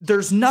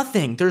there's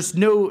nothing. There's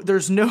no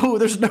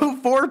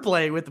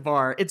foreplay with the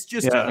VAR. It's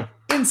just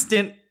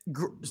instant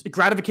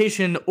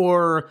gratification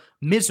or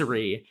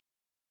misery.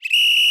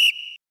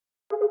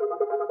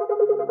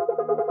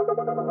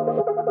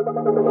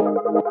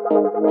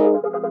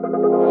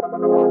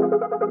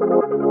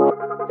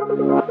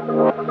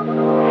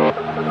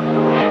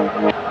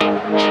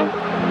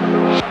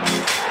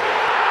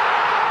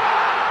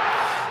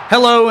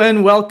 Hello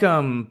and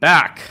welcome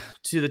back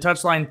to the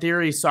Touchline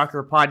Theory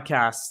Soccer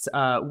Podcast.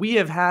 We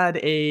have had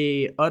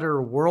a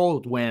utter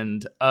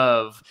whirlwind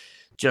of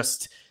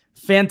just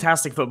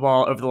fantastic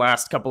football over the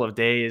last couple of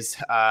days.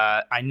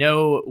 I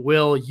know,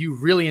 Will, you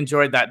really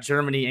enjoyed that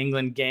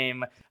Germany-England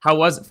game. How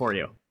was it for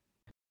you?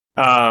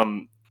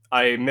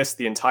 I missed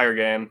the entire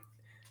game.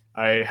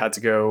 I had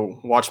to go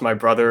watch my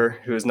brother,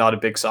 who is not a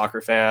big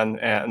soccer fan,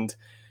 and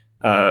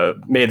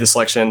made the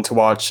selection to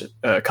watch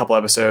a couple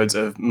episodes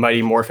of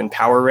Mighty Morphin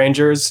Power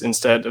Rangers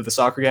instead of the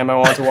soccer game I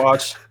wanted to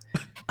watch.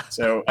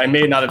 So I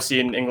may not have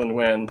seen England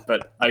win,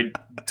 but I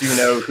do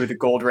know who the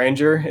Gold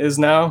Ranger is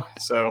now.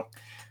 So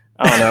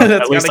I don't know.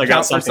 At least I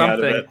got something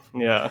out of it.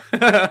 Yeah.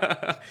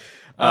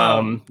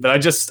 But I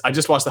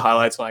just watched the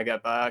highlights when I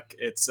got back.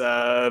 It's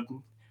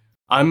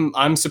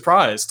I'm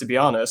surprised, to be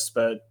honest,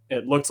 but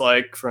it looked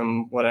like,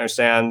 from what I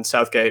understand,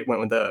 Southgate went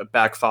with the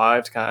back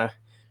five to kind of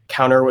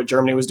counter what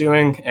Germany was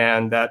doing,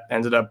 and that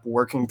ended up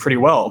working pretty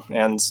well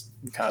and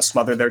kind of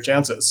smothered their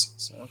chances.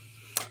 So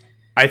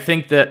I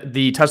think that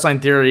the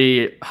Touchline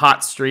Theory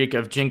hot streak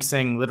of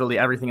jinxing literally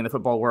everything in the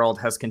football world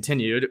has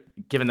continued,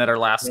 given that our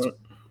last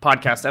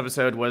podcast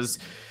episode was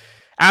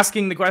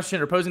asking the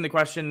question or posing the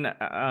question,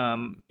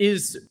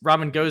 is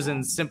Robin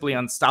Gosens simply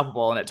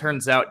unstoppable? And it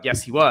turns out,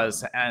 yes, he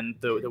was. And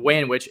the way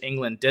in which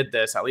England did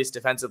this, at least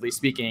defensively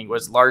speaking,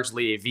 was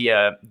largely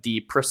via the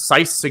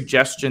precise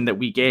suggestion that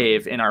we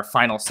gave in our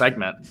final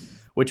segment,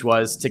 which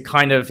was to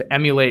kind of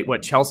emulate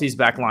what Chelsea's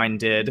backline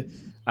did,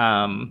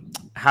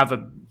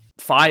 have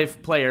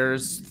 5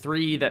 players,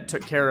 3 that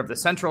took care of the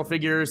central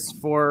figures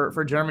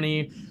for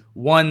Germany,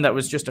 1 that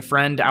was just a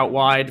friend out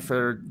wide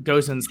for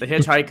Gosens the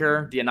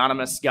hitchhiker, the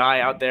anonymous guy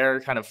out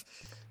there kind of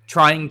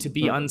trying to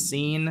be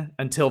unseen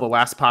until the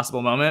last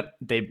possible moment.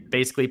 They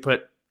basically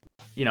put,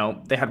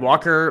 they had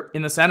Walker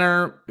in the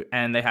center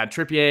and they had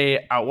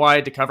Trippier out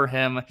wide to cover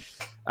him.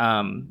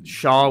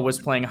 Shaw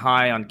was playing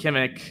high on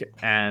Kimmich.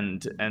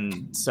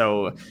 And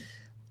so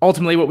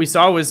ultimately what we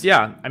saw was,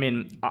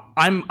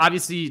 I'm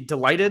obviously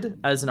delighted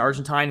as an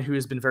Argentine who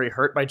has been very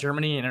hurt by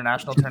Germany in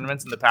international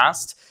tournaments in the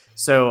past.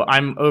 So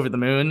I'm over the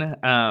moon.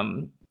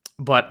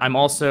 But I'm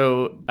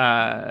also,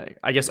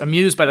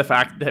 amused by the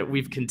fact that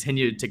we've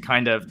continued to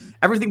kind of,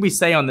 everything we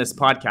say on this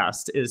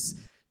podcast is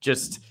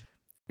just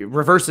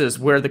reverses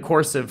where the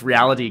course of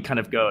reality kind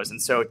of goes.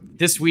 And so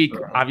this week,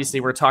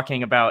 obviously, we're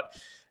talking about,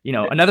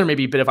 another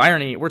maybe bit of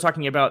irony. We're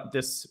talking about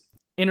this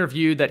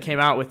interview that came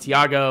out with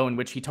Thiago, in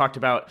which he talked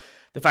about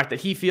the fact that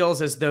he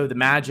feels as though the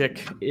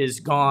magic is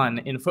gone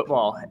in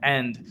football.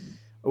 And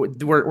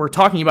we're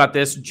talking about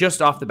this just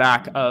off the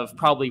back of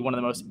probably one of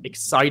the most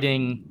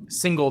exciting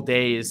single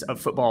days of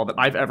football that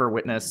I've ever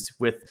witnessed,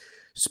 with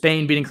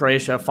Spain beating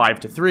Croatia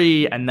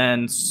 5-3, and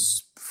then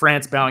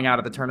France bowing out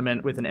of the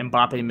tournament with an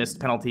Mbappe missed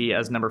penalty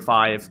as number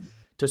 5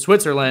 to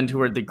Switzerland, who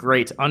are the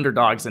great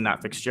underdogs in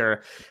that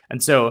fixture.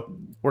 And so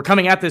we're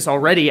coming at this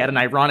already at an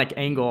ironic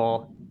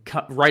angle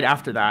right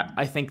after that.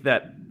 I think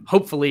that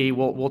hopefully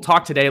we'll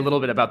talk today a little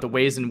bit about the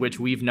ways in which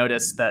we've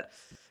noticed that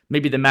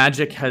maybe the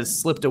magic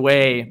has slipped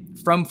away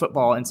from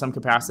football in some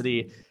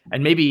capacity.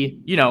 And maybe,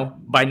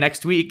 by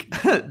next week,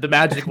 the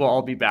magic will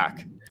all be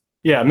back.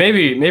 Yeah,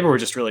 maybe we're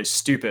just really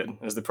stupid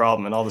is the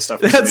problem, and all the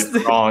stuff we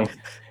did wrong.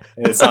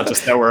 It's not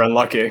just that we're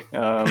unlucky.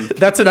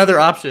 That's another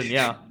option,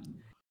 yeah.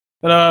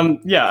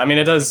 But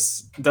it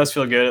does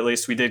feel good. At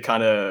least we did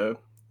kind of,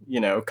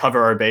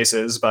 cover our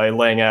bases by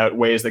laying out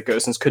ways that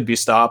Gosens could be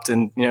stopped.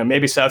 And,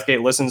 maybe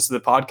Southgate listens to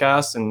the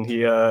podcast and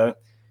he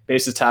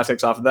bases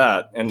tactics off of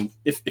that. And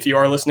if you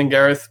are listening,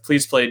 Gareth,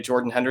 please play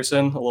Jordan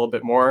Henderson a little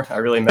bit more. I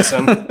really miss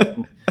him.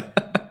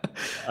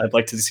 I'd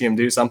like to see him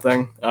do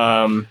something.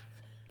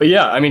 But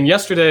yeah,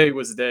 yesterday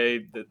was a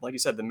day that, like you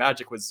said, the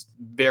magic was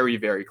very,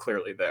 very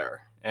clearly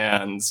there.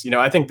 And,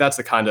 I think that's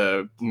the kind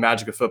of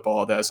magic of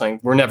football that's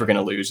like, we're never going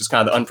to lose. Just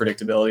kind of the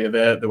unpredictability of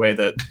it, the way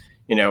that,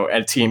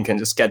 a team can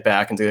just get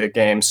back into the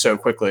game so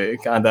quickly.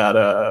 Kind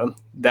of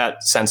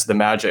that sense of the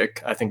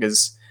magic, I think,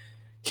 is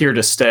here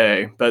to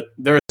stay. But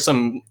there are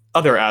some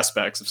other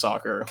aspects of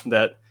soccer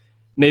that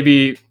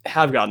maybe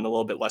have gotten a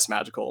little bit less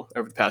magical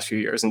over the past few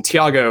years. And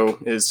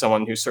Thiago is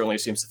someone who certainly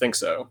seems to think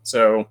so.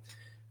 So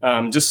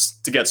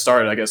just to get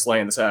started, I guess,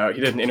 laying this out,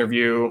 he did an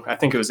interview. I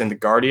think it was in The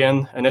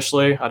Guardian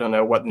initially. I don't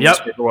know what the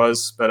newspaper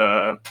was,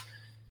 but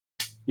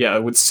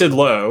with Sid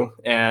Lowe.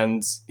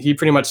 And he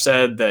pretty much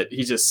said that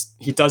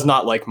he does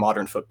not like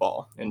modern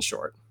football, in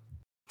short.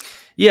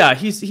 Yeah,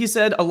 he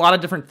said a lot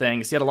of different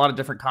things. He had a lot of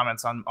different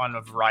comments on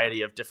a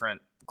variety of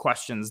different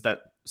questions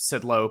that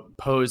Sid Lowe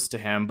posed to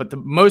him. But the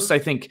most, I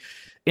think,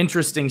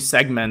 interesting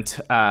segment,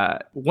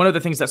 one of the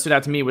things that stood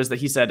out to me was that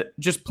he said,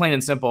 just plain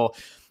and simple,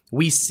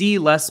 we see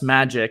less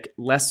magic,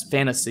 less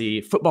fantasy.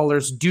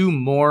 Footballers do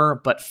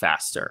more, but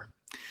faster.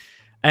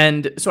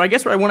 And so I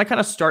guess where I want to kind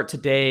of start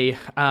today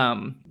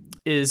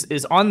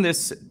is on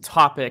this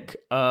topic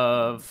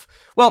of,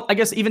 well, I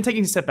guess even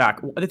taking a step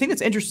back, the thing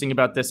that's interesting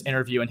about this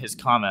interview and his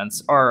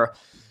comments are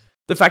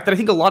the fact that I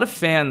think a lot of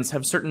fans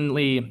have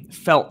certainly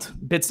felt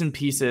bits and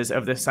pieces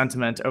of this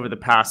sentiment over the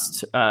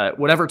past,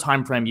 whatever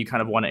time frame you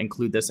kind of want to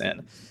include this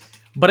in.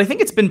 But I think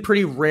it's been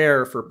pretty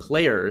rare for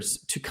players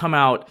to come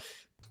out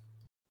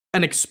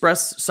and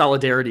express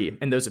solidarity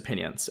in those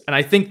opinions. And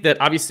I think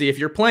that obviously if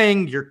you're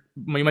playing, you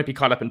might be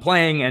caught up in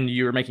playing and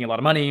you're making a lot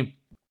of money.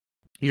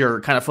 You're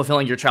kind of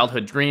fulfilling your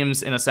childhood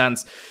dreams in a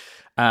sense.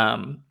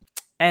 And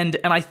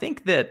I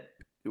think that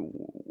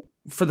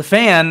for the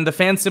fan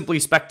simply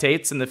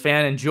spectates and the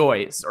fan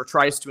enjoys or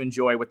tries to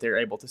enjoy what they're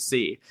able to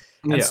see.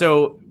 And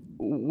so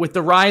with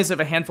the rise of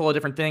a handful of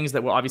different things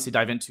that we'll obviously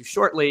dive into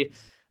shortly,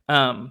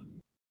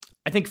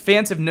 I think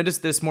fans have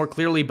noticed this more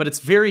clearly, but it's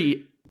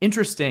very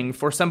interesting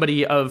for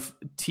somebody of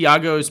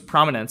Thiago's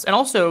prominence and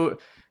also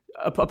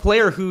a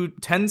player who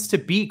tends to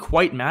be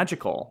quite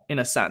magical in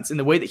a sense in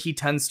the way that he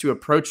tends to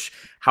approach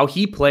how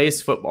he plays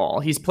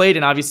football. He's played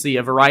in obviously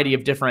a variety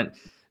of different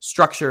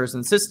structures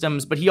and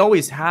systems, but he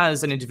always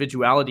has an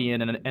individuality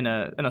and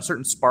a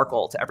certain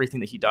sparkle to everything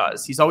that he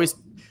does. He's always,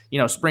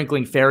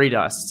 sprinkling fairy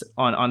dust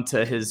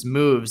onto his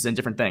moves and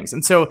different things.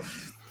 And so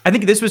I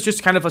think this was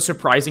just kind of a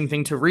surprising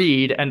thing to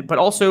read, but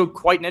also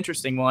quite an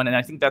interesting one. And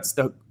I think that's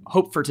the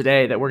hope for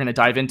today, that we're going to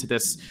dive into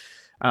this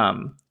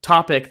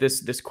topic,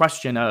 this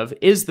question of,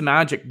 is the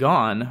magic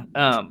gone?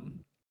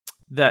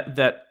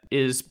 That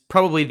is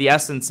probably the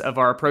essence of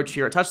our approach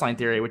here at Touchline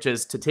Theory, which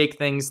is to take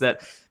things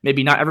that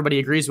maybe not everybody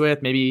agrees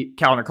with, maybe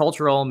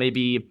countercultural,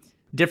 maybe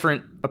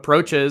different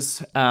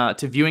approaches to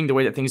viewing the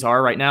way that things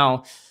are right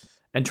now,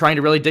 and trying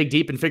to really dig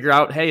deep and figure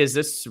out, hey, is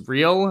this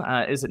real?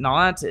 Is it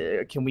not?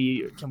 Can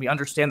we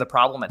understand the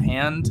problem at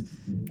hand?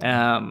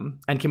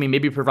 And can we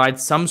maybe provide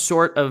some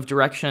sort of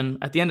direction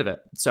at the end of it?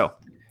 So,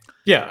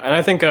 yeah, and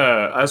I think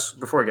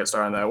before we get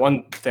started on that,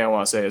 one thing I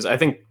want to say is I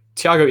think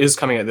Thiago is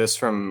coming at this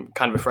from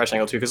kind of a fresh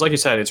angle too, because like you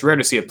said, it's rare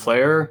to see a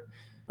player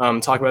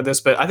talk about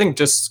this, but I think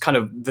just kind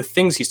of the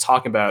things he's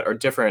talking about are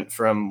different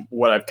from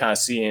what I've kind of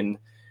seen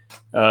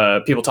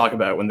people talk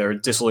about when they're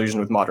disillusioned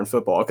with modern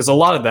football, because a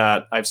lot of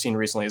that I've seen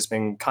recently has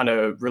been kind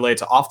of related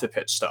to off the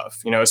pitch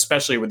stuff,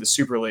 especially with the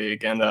Super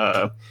League and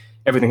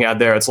everything out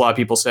there. It's a lot of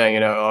people saying,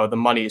 the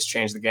money has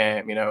changed the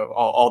game,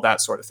 all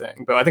that sort of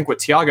thing. But I think what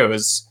Thiago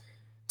is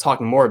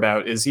talking more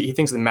about is he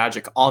thinks the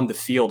magic on the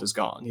field is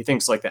gone. He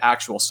thinks like the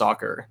actual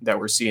soccer that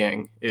we're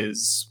seeing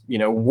is,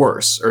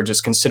 worse or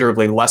just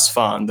considerably less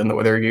fun than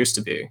what there used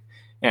to be.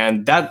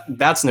 And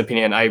that's an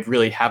opinion I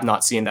really have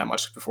not seen that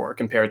much before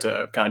compared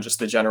to kind of just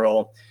the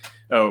general,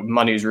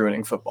 money's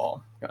ruining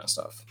football kind of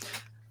stuff.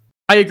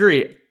 I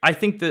agree. I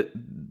think that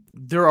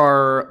there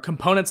are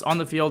components on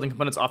the field and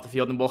components off the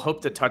field, and we'll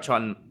hope to touch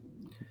on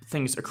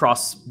things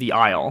across the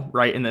aisle,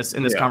 right, in this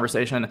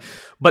conversation.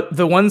 But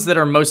the ones that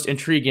are most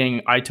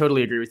intriguing, I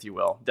totally agree with you,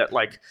 Will, that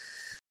like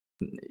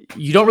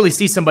you don't really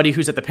see somebody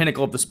who's at the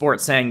pinnacle of the sport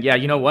saying, yeah,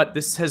 you know what,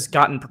 this has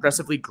gotten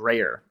progressively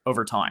grayer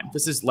over time.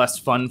 This is less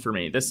fun for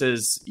me. This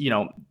is,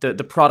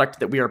 the product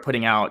that we are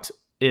putting out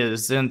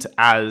isn't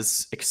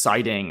as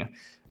exciting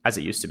as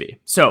it used to be.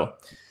 So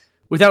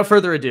without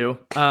further ado,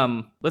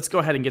 let's go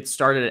ahead and get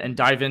started and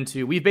dive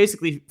into, we've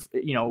basically,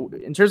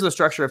 in terms of the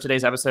structure of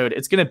today's episode,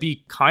 it's going to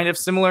be kind of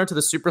similar to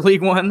the Super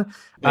League one.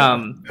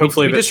 Yeah,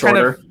 hopefully a bit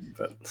shorter.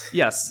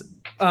 Yes.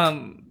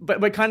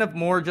 But kind of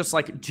more just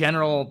like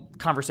general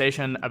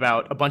conversation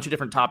about a bunch of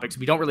different topics.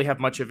 We don't really have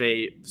much of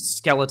a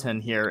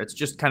skeleton here. It's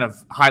just kind of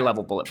high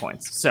level bullet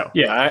points. So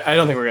yeah, I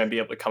don't think we're going to be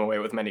able to come away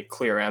with many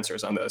clear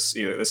answers on this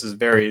either. This is a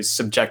very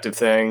subjective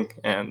thing,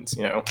 and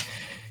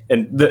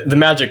and the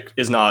magic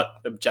is not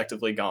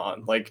objectively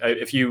gone. Like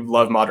if you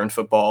love modern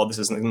football, this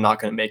is not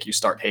going to make you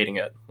start hating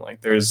it.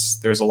 Like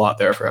there's a lot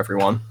there for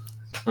everyone.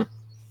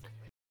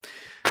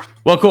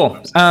 Well,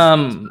 cool.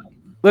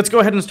 Let's go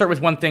ahead and start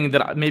with one thing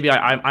that maybe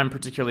I'm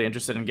particularly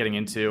interested in getting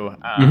into,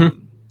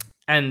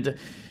 and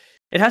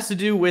it has to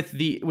do with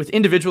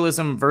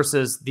individualism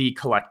versus the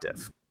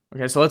collective.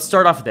 Okay, so let's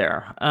start off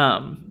there.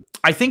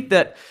 I think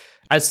that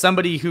as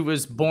somebody who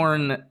was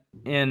born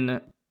in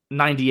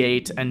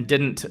 '98 and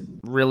didn't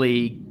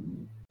really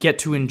get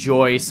to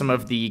enjoy some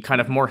of the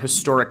kind of more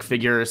historic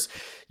figures,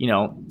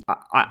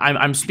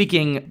 I'm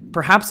speaking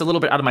perhaps a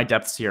little bit out of my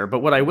depths here, but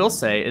what I will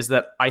say is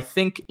that I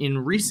think in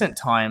recent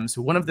times,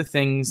 one of the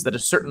things that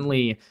has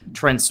certainly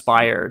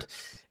transpired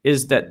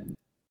is that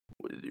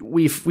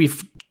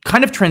we've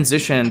kind of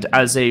transitioned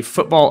as a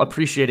football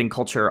appreciating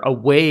culture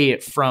away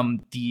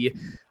from the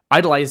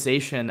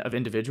idolization of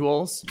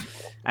individuals.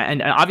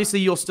 And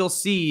obviously you'll still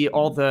see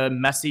all the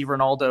Messi,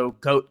 Ronaldo,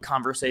 GOAT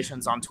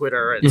conversations on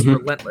Twitter. It's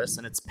relentless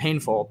and it's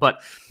painful,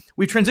 but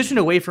we've transitioned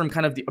away from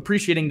kind of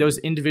appreciating those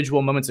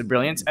individual moments of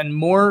brilliance and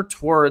more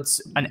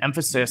towards an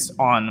emphasis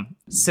on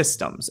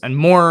systems and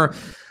more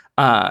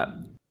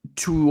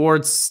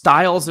towards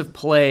styles of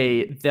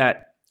play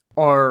that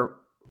are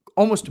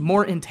almost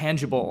more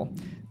intangible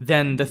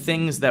than the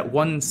things that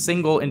one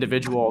single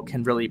individual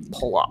can really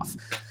pull off.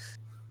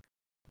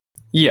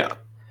 Yeah.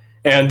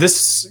 And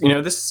this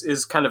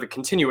is kind of a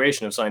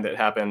continuation of something that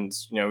happened,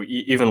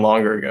 even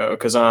longer ago.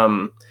 Because, I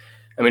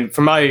mean,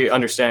 from my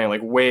understanding,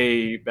 like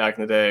way back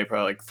in the day,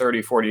 probably like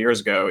 30, 40 years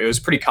ago, it was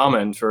pretty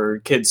common for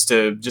kids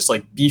to just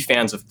like be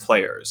fans of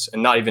players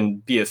and not even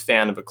be a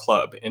fan of a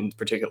club in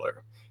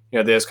particular.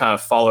 They just kind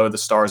of follow the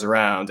stars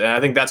around. And I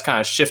think that's kind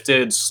of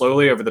shifted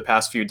slowly over the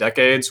past few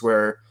decades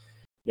where,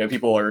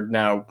 people are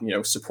now,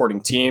 supporting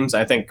teams.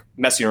 I think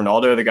Messi and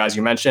Ronaldo, the guys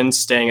you mentioned,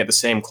 staying at the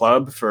same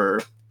club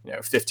for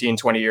 15,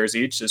 20 years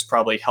each has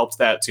probably helped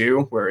that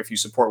too, where if you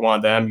support one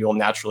of them, you'll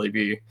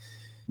naturally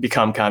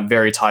become kind of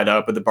very tied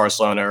up with the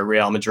Barcelona or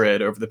Real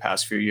Madrid over the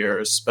past few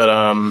years. But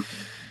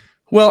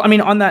well, I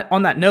mean, on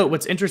that note,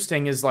 what's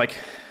interesting is like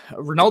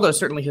Ronaldo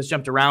certainly has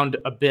jumped around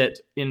a bit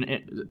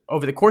in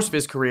over the course of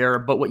his career,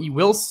 but what you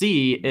will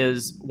see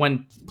is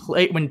when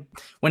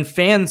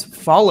fans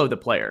follow the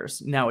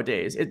players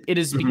nowadays, it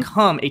has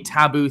become a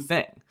taboo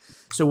thing.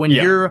 So when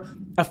you're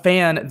a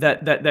fan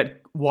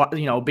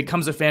that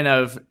becomes a fan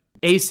of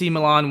AC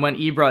Milan when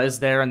Ibra is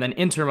there, and then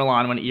Inter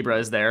Milan when Ibra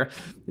is there,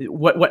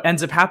 what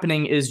ends up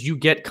happening is you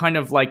get kind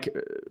of like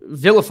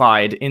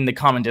vilified in the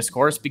common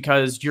discourse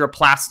because you're a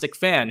plastic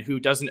fan who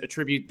doesn't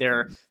attribute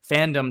their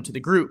fandom to the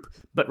group,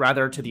 but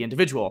rather to the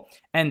individual.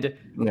 And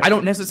I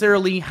don't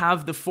necessarily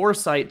have the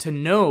foresight to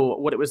know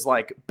what it was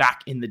like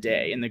back in the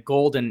day, in the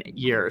golden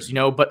years,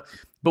 but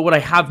what I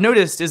have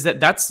noticed is that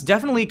that's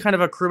definitely kind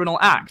of a criminal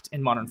act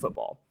in modern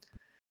football.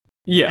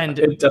 Yeah, and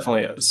it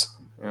definitely is.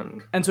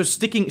 And so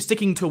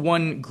sticking to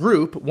one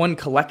group, one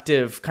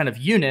collective kind of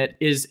unit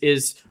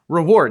is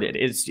rewarded.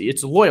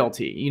 It's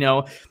loyalty,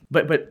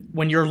 But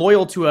when you're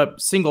loyal to a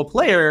single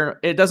player,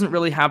 it doesn't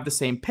really have the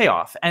same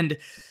payoff. And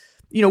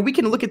we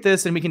can look at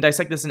this and we can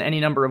dissect this in any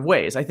number of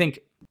ways. I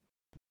think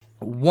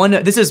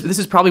this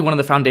is probably one of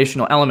the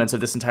foundational elements of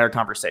this entire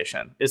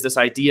conversation is this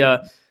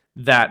idea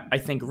that I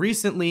think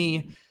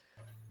recently,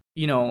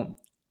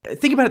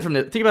 think about it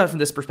from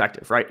this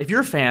perspective, right? If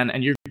you're a fan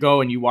and you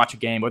go and you watch a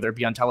game, whether it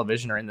be on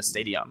television or in the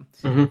stadium,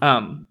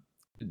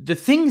 the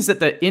things that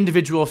the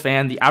individual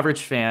fan, the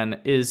average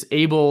fan, is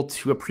able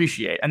to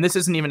appreciate, and this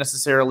isn't even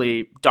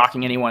necessarily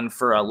docking anyone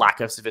for a lack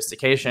of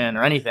sophistication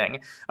or anything.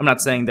 I'm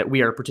not saying that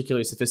we are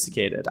particularly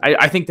sophisticated.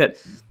 I think that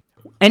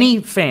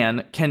any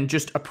fan can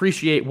just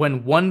appreciate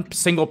when one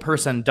single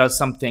person does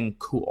something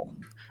cool.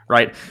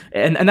 Right.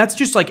 And that's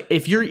just like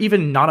if you're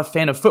even not a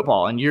fan of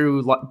football and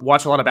you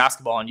watch a lot of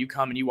basketball and you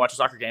come and you watch a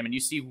soccer game and you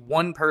see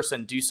one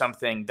person do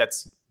something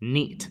that's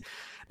neat,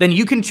 then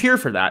you can cheer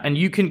for that and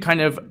you can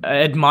kind of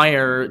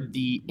admire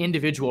the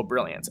individual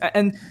brilliance.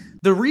 And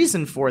the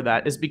reason for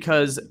that is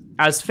because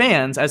as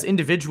fans, as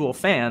individual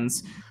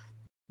fans,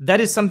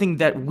 that is something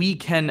that we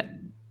can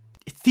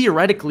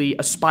theoretically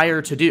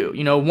aspire to do.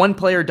 One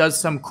player does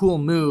some cool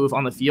move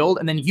on the field,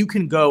 and then you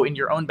can go in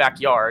your own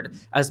backyard,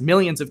 as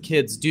millions of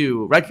kids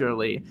do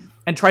regularly,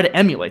 and try to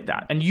emulate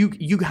that. And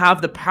you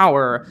have the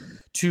power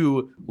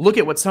to look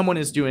at what someone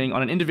is doing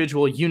on an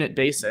individual unit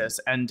basis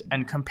and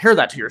compare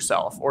that to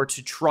yourself, or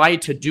to try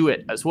to do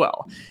it as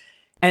well.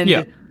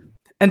 And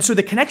so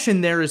the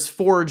connection there is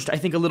forged, I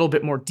think, a little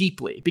bit more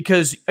deeply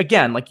because,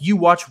 again, like you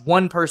watch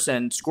one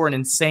person score an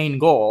insane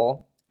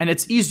goal, and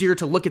it's easier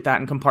to look at that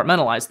and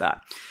compartmentalize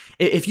that.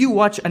 If you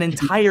watch an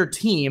entire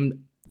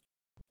team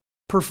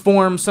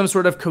perform some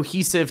sort of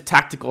cohesive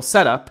tactical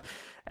setup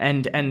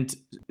and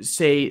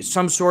say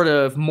some sort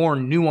of more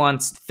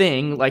nuanced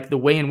thing, like the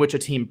way in which a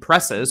team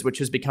presses, which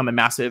has become a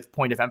massive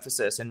point of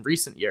emphasis in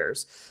recent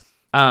years,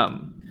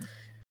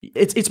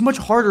 it's much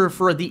harder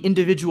for the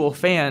individual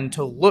fan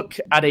to look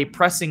at a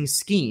pressing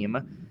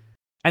scheme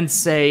and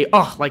say,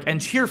 and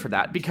cheer for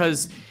that,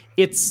 because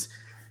it's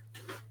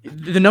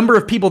the number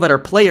of people that are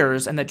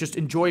players and that just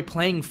enjoy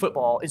playing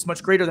football is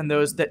much greater than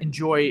those that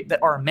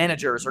are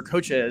managers or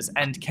coaches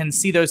and can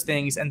see those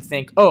things and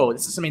think,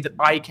 this is something that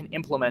I can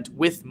implement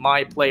with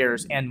my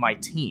players and my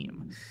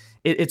team.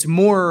 It's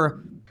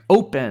more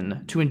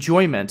open to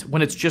enjoyment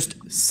when it's just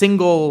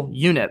single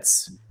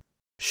units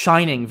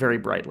shining very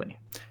brightly.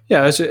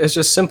 Yeah, it's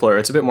just simpler.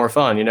 It's a bit more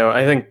fun.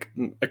 I think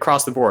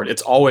across the board,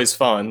 it's always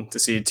fun to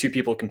see two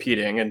people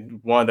competing and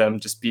one of them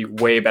just be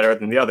way better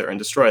than the other and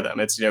destroy them.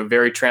 It's,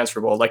 very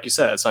transferable. Like you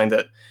said, it's something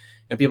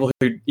that people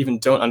who even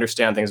don't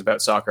understand things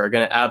about soccer are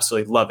going to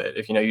absolutely love it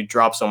if, you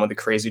drop someone with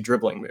a crazy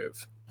dribbling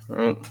move.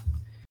 Right?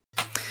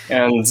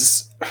 And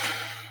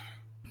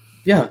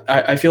yeah,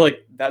 I feel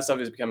like that stuff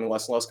is becoming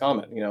less and less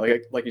common.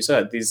 Like you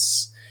said,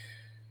 these,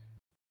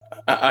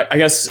 I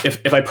guess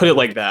if I put it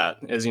like that,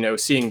 is,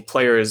 seeing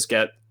players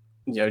get,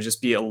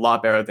 just be a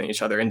lot better than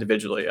each other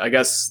individually. I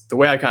guess the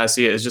way I kind of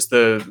see it is just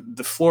the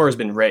floor has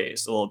been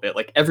raised a little bit.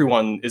 Like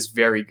everyone is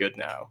very good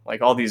now.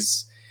 Like all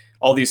these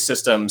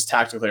systems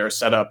tactically are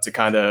set up to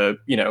kind of,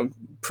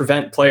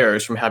 prevent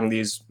players from having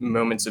these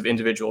moments of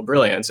individual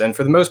brilliance. And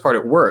for the most part,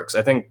 it works.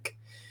 I think,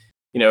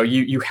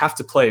 you have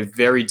to play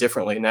very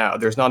differently now.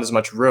 There's not as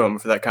much room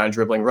for that kind of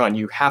dribbling run.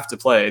 You have to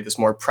play this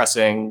more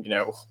pressing,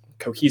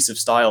 cohesive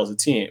style as a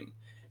team.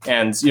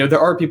 And, there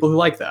are people who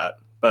like that.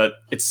 but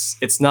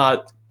it's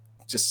not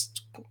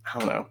just, I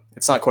don't know,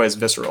 it's not quite as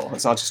visceral.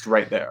 It's not just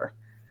right there.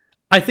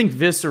 I think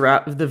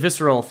the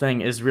visceral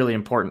thing is really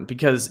important,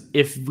 because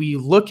if we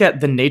look at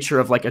the nature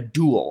of like a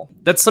duel,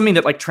 that's something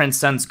that like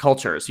transcends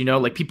cultures, you know,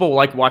 like people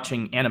like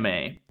watching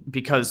anime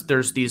because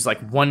there's these like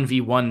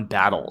 1v1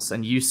 battles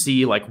and you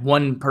see like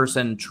one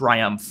person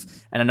triumph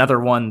and another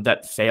one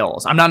that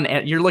fails.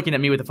 You're looking at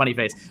me with a funny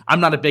face. I'm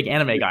not a big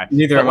anime guy.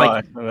 Neither am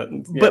I.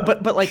 Yeah.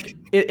 But like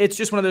it's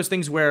just one of those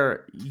things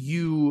where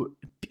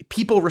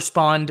people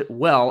respond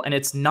well, and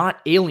it's not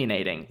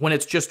alienating when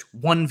it's just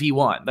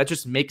 1v1. That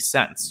just makes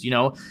sense, you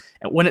know.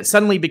 When it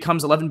suddenly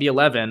becomes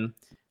 11v11,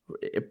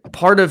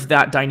 part of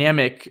that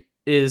dynamic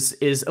is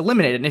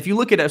eliminated. And if you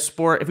look at a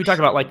sport, if we talk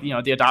about like, you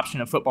know, the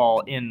adoption of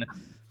football in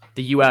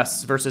the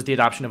US versus the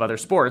adoption of other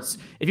sports,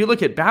 if you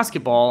look at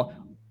basketball,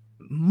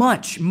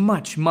 much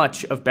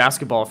of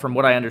basketball, from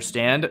what I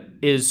understand,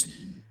 is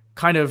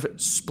kind of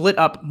split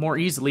up more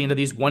easily into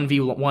these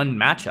 1v1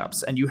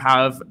 matchups, and you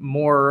have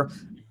more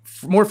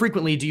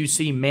frequently do you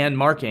see man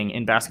marking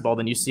in basketball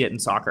than you see it in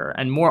soccer.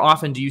 And more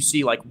often do you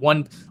see like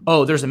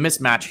there's a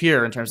mismatch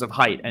here in terms of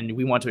height and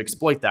we want to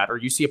exploit that. Or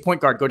you see a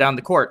point guard go down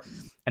the court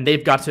and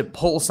they've got to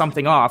pull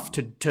something off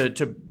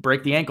to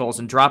break the ankles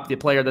and drop the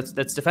player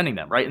that's defending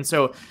them, right? And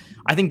so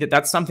I think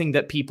that's something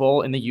that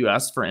people in the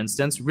US, for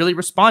instance, really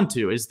respond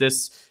to. Is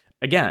this,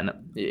 again,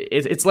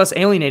 it's less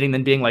alienating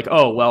than being like,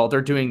 oh, well,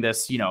 they're doing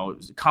this, you know,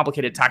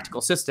 complicated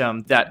tactical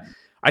system that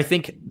I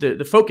think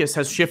the focus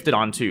has shifted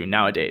onto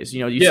nowadays. You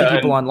know, you see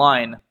people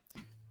online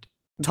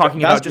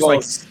talking about just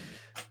like...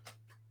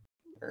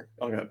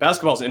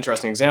 Basketball is an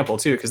interesting example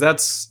too, because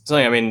that's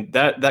something, I mean,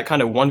 that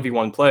kind of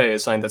 1v1 play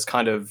is something that's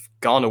kind of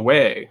gone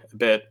away a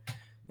bit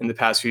in the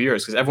past few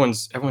years, because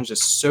everyone's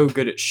just so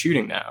good at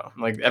shooting now.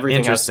 Like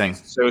everything has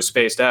so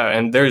spaced out,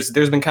 and there's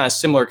been kind of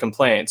similar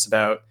complaints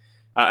about.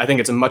 I think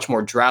it's a much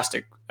more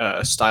drastic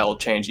style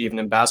change even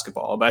in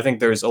basketball, but I think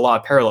there's a lot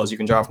of parallels you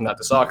can draw from that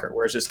to soccer,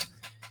 where it's just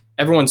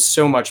everyone's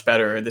so much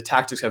better. The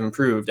tactics have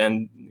improved,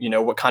 and you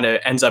know what kind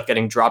of ends up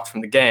getting dropped from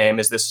the game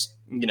is this.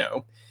 You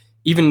know,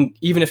 even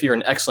if you're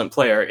an excellent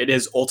player, it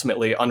is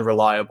ultimately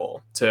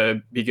unreliable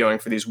to be going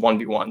for these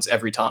 1v1s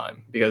every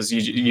time, because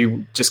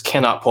you just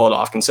cannot pull it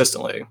off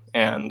consistently.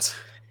 And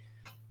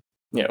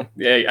you know,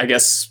 I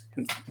guess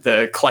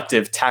the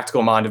collective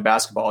tactical mind of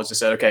basketball has just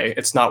said, okay,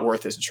 it's not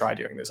worth it to try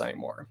doing this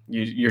anymore.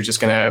 You're just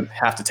going to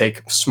have to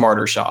take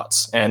smarter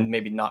shots and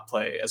maybe not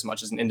play as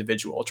much as an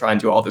individual, try and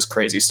do all this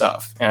crazy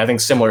stuff. And I think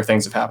similar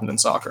things have happened in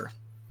soccer.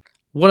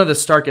 One of the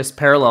starkest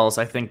parallels,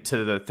 I think,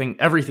 to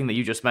everything that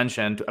you just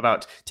mentioned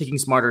about taking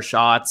smarter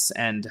shots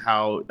and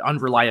how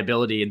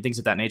unreliability and things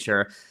of that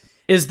nature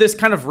is this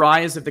kind of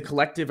rise of the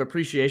collective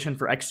appreciation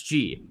for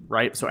XG,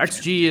 right? So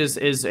XG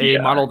is a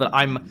model that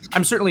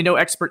I'm certainly no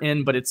expert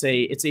in, but it's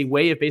a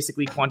way of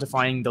basically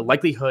quantifying the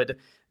likelihood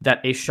that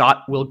a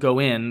shot will go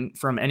in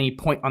from any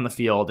point on the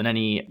field and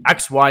any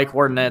XY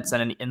coordinates,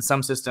 and in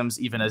some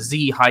systems even a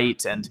Z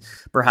height, and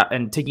perhaps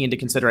taking into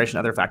consideration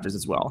other factors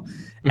as well.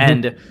 Mm-hmm.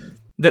 And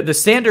the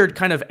standard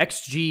kind of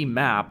XG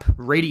map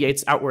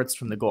radiates outwards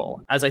from the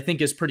goal, as I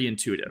think is pretty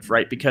intuitive,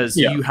 right? Because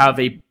you have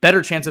a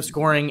better chance of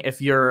scoring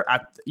if you're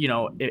at, you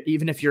know,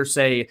 even if you're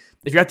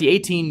at the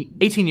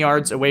 18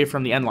 yards away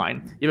from the end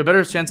line, you have a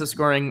better chance of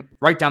scoring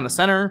right down the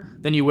center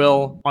than you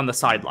will on the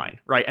sideline,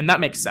 right? And that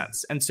makes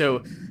sense. And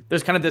so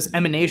there's kind of this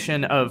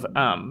emanation of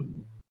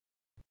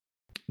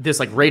this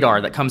like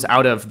radar that comes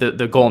out of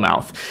the goal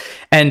mouth.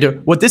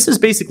 And what this has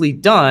basically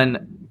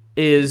done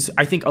is,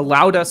 I think,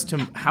 allowed us to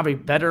have a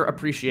better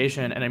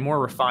appreciation and a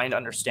more refined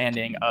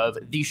understanding of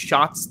these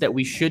shots that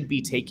we should be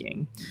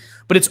taking.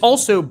 But it's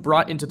also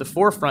brought into the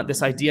forefront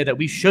this idea that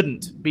we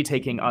shouldn't be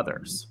taking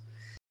others.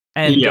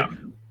 And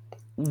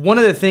one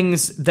of the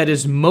things that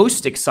is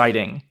most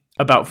exciting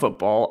about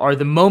football are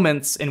the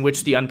moments in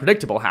which the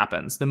unpredictable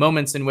happens. The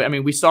moments in which, I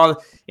mean, we saw,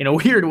 in a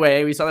weird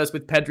way, we saw this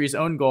with Pedri's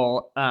own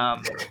goal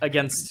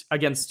against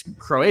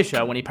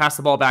Croatia when he passed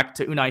the ball back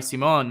to Unai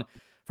Simon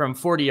from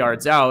 40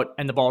 yards out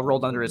and the ball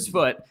rolled under his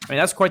foot. I mean,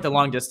 that's quite the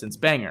long distance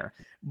banger.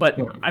 But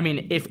I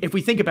mean, if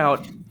we think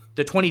about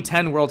the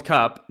 2010 World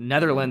Cup,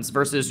 Netherlands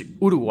versus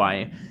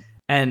Uruguay,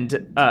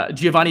 and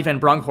Giovanni van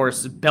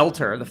Bronckhorst's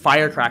belter, the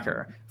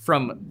firecracker,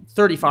 from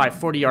 35,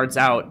 40 yards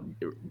out,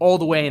 all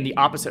the way in the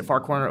opposite far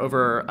corner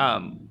over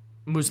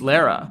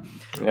Muslera.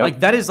 Yep.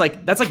 That's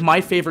like my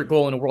favorite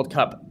goal in a World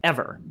Cup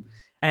ever.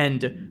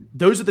 And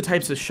those are the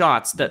types of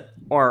shots that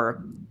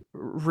are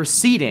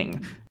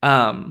receding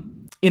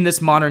in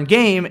this modern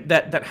game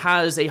that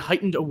has a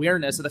heightened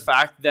awareness of the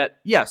fact that,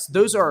 yes,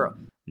 those are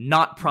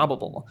not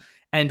probable.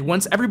 And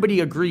once everybody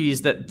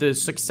agrees that the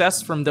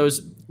success from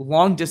those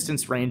long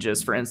distance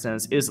ranges, for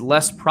instance, is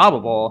less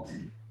probable,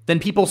 then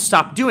people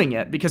stop doing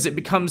it, because it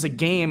becomes a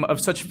game of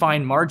such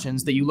fine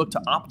margins that you look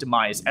to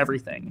optimize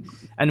everything.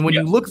 And when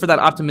you look for that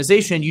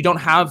optimization, you don't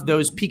have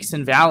those peaks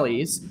and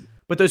valleys,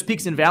 but those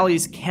peaks and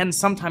valleys can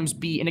sometimes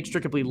be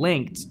inextricably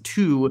linked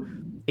to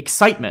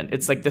excitement.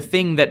 It's like the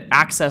thing that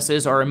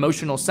accesses our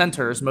emotional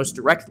centers most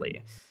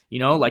directly. You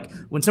know, like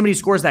when somebody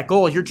scores that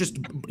goal,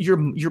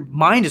 your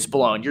mind is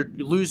blown. You're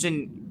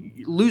losing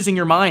losing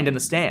your mind in the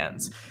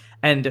stands.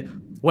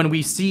 And when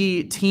we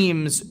see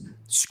teams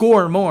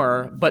score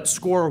more, but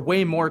score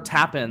way more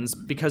tap-ins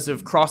because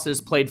of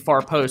crosses played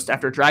far post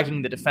after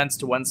dragging the defense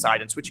to one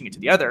side and switching it to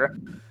the other,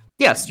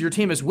 yes, your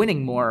team is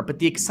winning more, but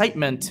the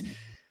excitement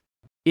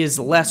is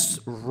less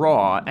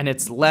raw and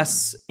it's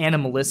less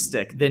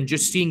animalistic than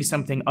just seeing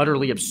something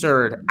utterly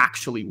absurd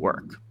actually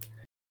work.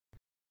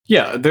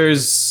 Yeah,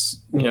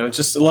 there's,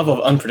 just a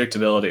level of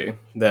unpredictability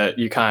that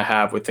you kind of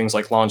have with things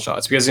like long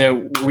shots. Because,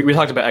 we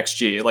talked about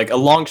XG. Like, a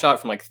long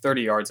shot from,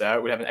 30 yards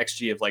out would have an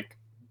XG of,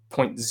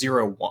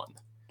 0.01,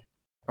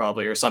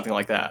 probably, or something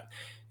like that.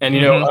 And,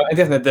 I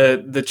think that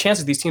the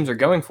chances these teams are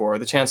going for,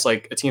 the chance, a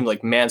team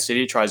like Man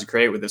City tries to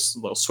create with this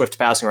little swift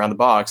passing around the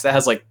box, that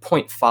has,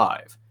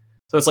 0.5.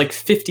 So it's,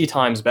 50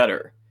 times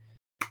better.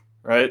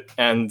 Right.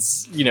 And,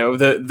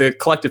 the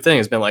collective thing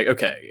has been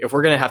okay, if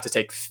we're going to have to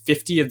take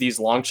 50 of these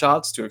long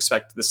shots to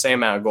expect the same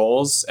amount of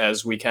goals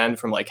as we can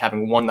from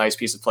having one nice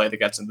piece of play that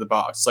gets into the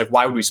box, it's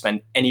why would we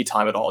spend any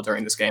time at all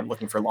during this game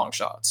looking for long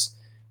shots?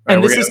 Right?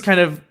 And this is kind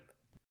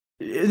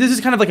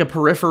of like a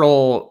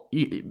peripheral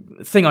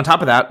thing on top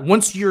of that.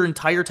 Once your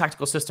entire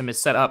tactical system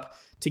is set up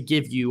to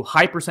give you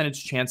high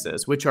percentage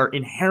chances, which are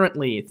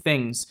inherently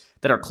things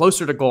that are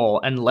closer to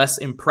goal and less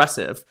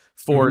impressive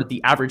for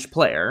the average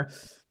player,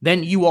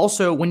 then you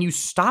also, when you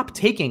stop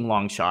taking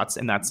long shots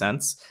in that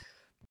sense,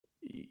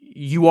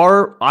 you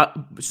are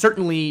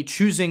certainly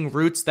choosing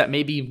routes that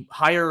may be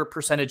higher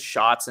percentage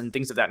shots and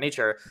things of that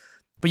nature,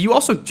 but you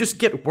also just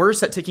get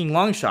worse at taking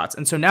long shots.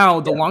 And so now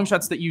the long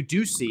shots that you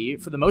do see,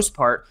 for the most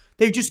part,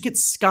 they just get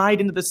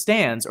skied into the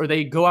stands or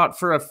they go out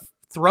for a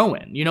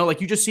throw-in.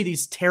 You just see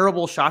these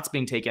terrible shots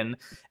being taken,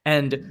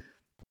 and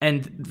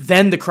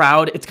then the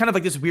crowd, it's kind of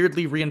like this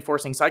weirdly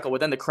reinforcing cycle where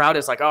then the crowd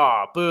is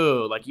oh,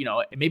 boo.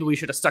 Maybe we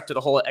should have stuck to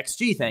the whole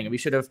XG thing and we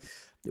should have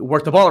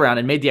worked the ball around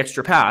and made the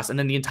extra pass. And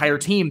then the entire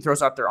team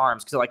throws out their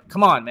arms because they're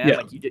come on, man.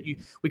 Yeah.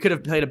 We could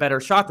have played a better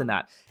shot than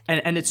that.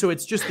 And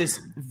it's just this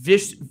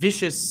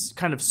vicious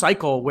kind of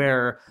cycle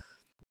where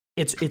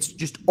it's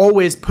just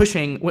always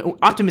pushing.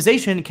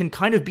 Optimization can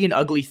kind of be an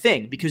ugly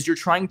thing because you're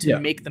trying to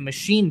make the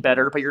machine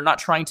better, but you're not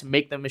trying to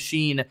make the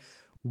machine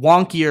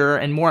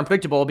wonkier and more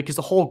unpredictable, because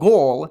the whole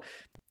goal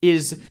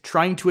is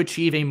trying to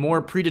achieve a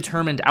more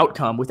predetermined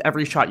outcome with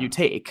every shot you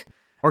take,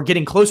 or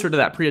getting closer to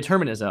that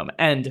predeterminism.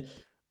 And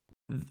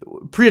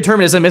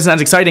predeterminism isn't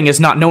as exciting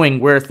as not knowing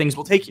where things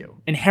will take you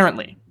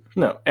inherently.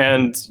 No.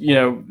 And,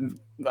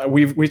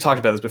 we've talked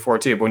about this before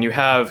too, but when you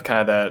have kind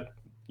of that,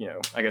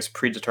 I guess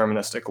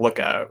predeterministic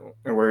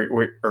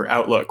or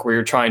outlook where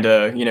you're trying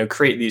to,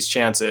 create these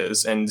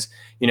chances and,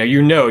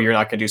 you're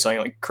not going to do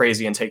something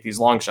crazy and take these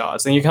long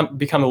shots, then you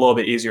become a little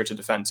bit easier to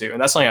defend too.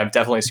 And that's something I've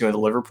definitely seen with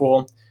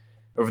Liverpool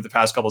over the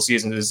past couple of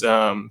seasons is,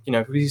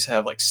 we used to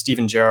have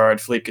Steven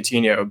Gerrard, Philippe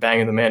Coutinho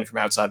banging them in from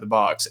outside the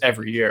box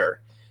every year.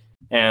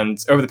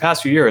 And over the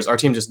past few years, our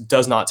team just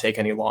does not take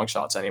any long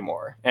shots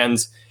anymore. And,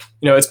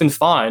 it's been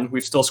fine.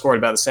 We've still scored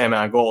about the same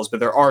amount of goals, but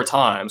there are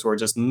times where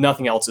just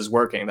nothing else is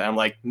working that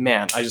I'm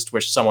man, I just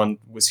wish someone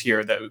was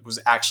here that was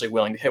actually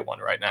willing to hit one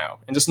right now.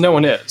 And just no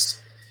one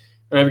is.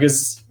 Right?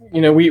 Because,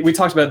 we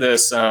talked about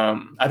this, I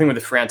think with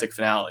the frantic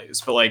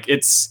finales, but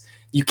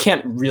you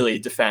can't really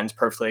defend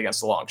perfectly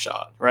against a long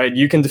shot, right?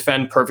 You can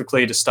defend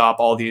perfectly to stop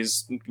all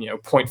these,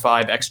 0.5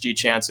 XG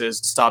chances,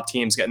 to stop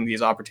teams getting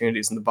these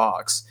opportunities in the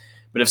box.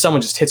 But if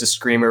someone just hits a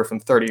screamer from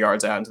 30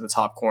 yards out into the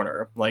top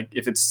corner,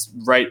 if it's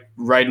right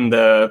in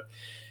the,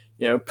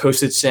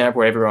 postage stamp,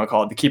 whatever you want to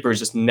call it, the keeper is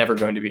just never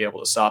going to be able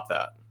to stop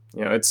that.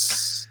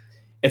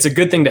 It's a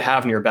good thing to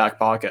have in your back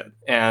pocket.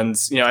 And,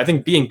 I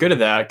think being good at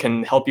that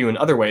can help you in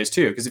other ways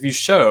too. Because if you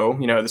show,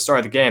 at the start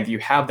of the game that you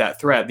have that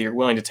threat, that you're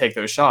willing to take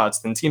those shots,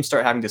 then teams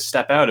start having to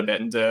step out a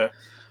bit and to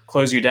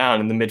close you down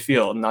in the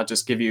midfield and not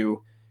just give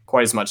you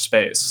quite as much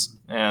space.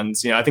 And,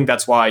 I think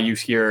that's why you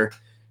hear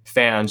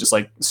fans just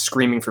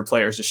screaming for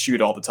players to shoot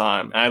all the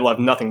time. And I love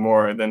nothing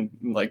more than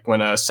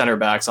when a center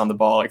back's on the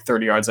ball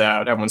 30 yards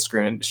out, everyone's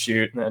screaming to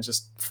shoot, and it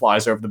just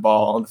flies over the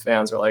ball, and the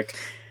fans are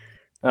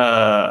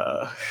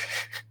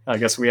I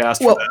guess we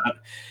asked for that.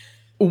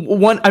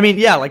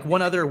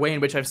 One other way in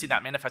which I've seen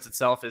that manifest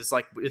itself is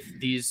with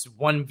these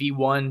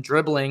 1v1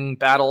 dribbling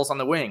battles on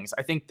the wings.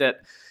 I think that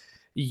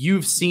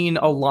you've seen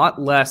a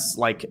lot less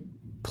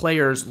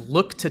players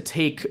look to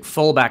take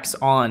fullbacks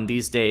on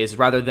these days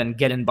rather than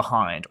get in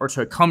behind or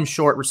to come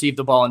short, receive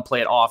the ball and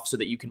play it off so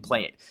that you can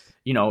play it.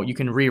 You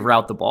can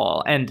reroute the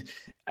ball. And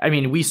I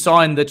mean, we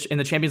saw in the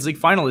Champions League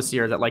final this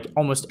year that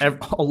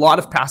a lot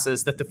of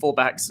passes that the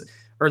fullbacks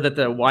or that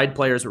the wide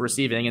players were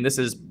receiving, and this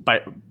is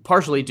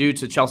partially due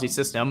to Chelsea's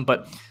system,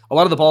 but a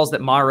lot of the balls that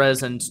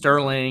Mahrez and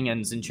Sterling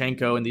and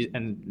Zinchenko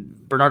and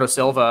Bernardo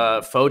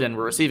Silva, Foden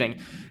were receiving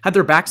had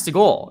their backs to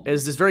goal.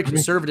 Is this very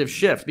conservative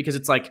shift, because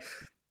it's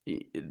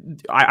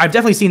I've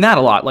definitely seen that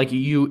a lot. If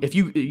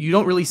you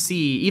don't really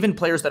see even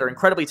players that are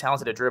incredibly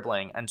talented at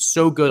dribbling and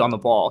so good on the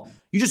ball,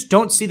 you just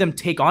don't see them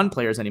take on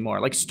players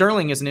anymore.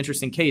 Sterling is an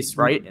interesting case,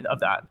 right, of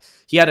that.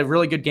 He had a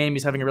really good game.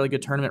 He's having a really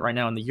good tournament right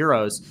now in the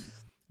Euros.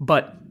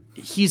 But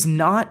he's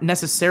not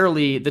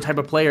necessarily the type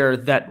of player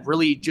that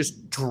really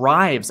just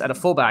drives at a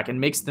fullback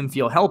and makes them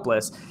feel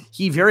helpless.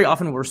 He very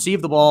often will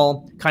receive the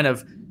ball, kind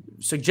of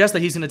suggest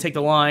that he's going to take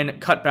the line,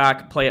 cut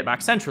back, play it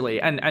back centrally.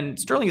 And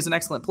Sterling is an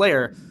excellent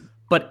player,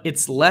 but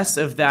it's less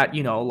of that,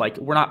 like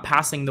we're not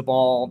passing the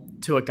ball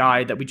to a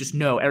guy that we just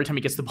know every time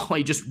he gets the ball,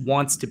 he just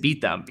wants to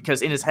beat them,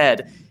 because in his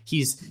head,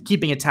 he's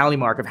keeping a tally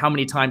mark of how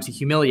many times he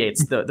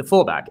humiliates the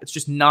fullback. It's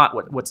just not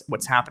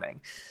what's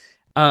happening.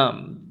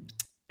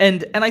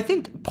 And I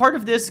think part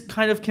of this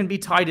kind of can be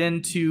tied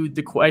into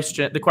the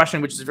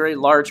question, which is a very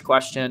large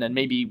question, and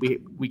maybe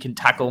we can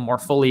tackle more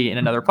fully in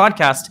another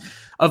podcast,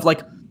 of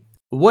like,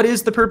 what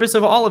is the purpose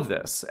of all of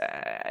this?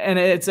 And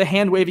it's a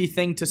hand wavy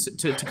thing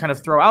to kind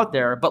of throw out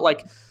there, but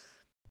like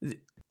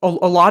a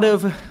lot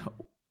of,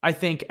 I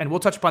think, and we'll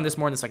touch upon this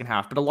more in the second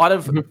half, but a lot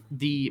of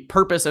the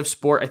purpose of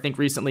sport, I think,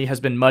 recently has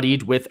been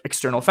muddied with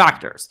external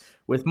factors,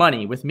 with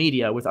money, with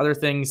media, with other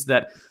things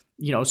that,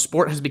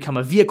 sport has become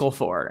a vehicle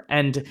for,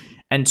 and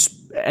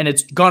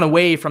it's gone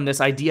away from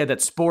this idea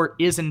that sport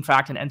is in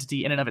fact an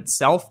entity in and of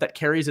itself that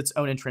carries its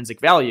own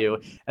intrinsic value.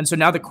 And so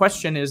now the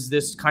question is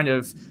this kind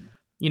of,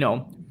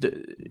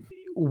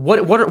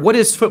 what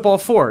is football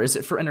for? Is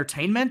it for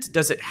entertainment?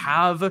 Does it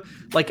have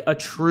like a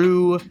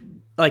true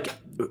like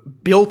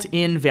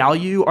built-in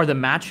value? Are the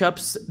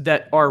matchups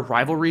that are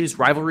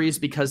rivalries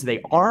because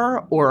they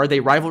are, or are they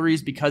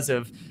rivalries because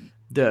of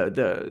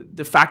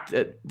the fact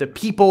that the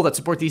people that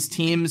support these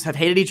teams have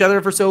hated each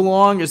other for so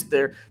long? Is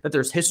there that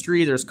there's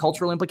history, there's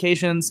cultural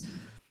implications,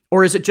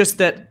 or is it just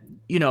that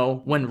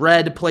when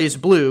red plays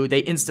blue, they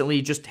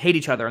instantly just hate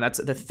each other, and that's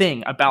the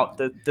thing about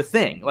the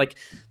thing? Like,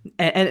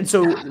 and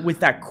so with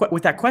that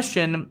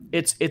question,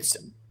 it's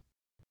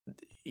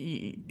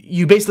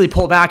you basically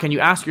pull back and you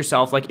ask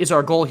yourself, like, is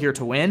our goal here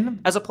to win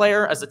as a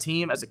player, as a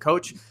team, as a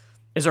coach?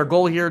 Is our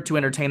goal here to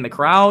entertain the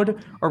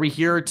crowd? Are we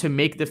here to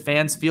make the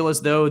fans feel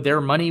as though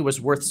their money was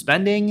worth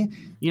spending?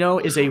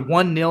 Is a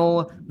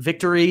 1-0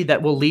 victory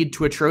that will lead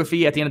to a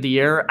trophy at the end of the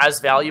year as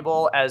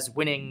valuable as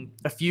winning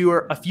a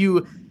fewer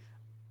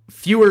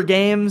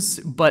games,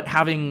 but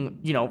having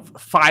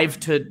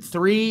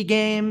 5-3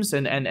 games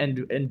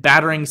and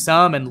battering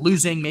some and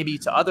losing maybe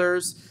to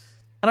others?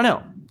 I don't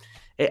know.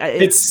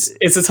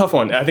 It's a tough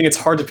one. I think it's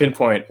hard to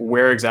pinpoint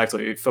where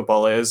exactly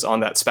football is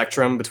on that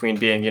spectrum between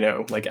being,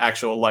 like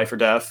actual life or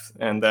death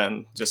and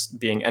then just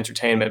being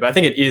entertainment. But I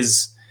think it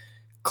is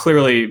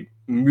clearly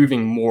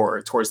moving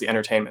more towards the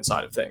entertainment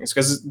side of things,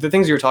 because the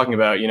things you were talking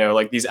about,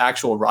 like these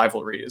actual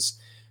rivalries,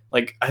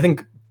 like I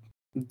think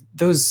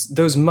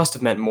those must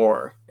have meant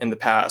more in the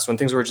past when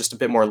things were just a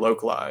bit more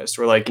localized,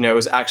 or like, it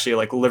was actually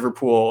like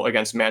Liverpool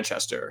against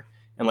Manchester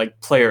and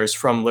like players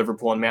from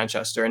Liverpool and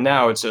Manchester. And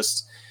now it's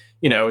just,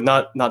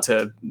 not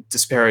to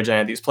disparage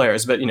any of these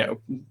players, but,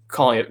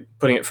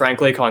 putting it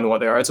frankly, calling them what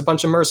they are, it's a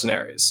bunch of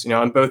mercenaries,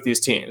 on both these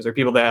teams. They're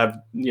people that have,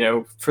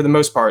 for the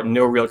most part,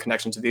 no real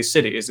connection to these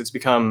cities. It's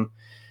become,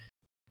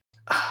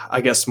 I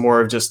guess,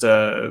 more of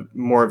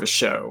a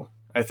show.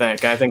 I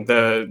think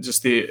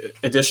the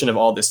addition of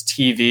all this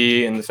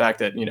TV and the fact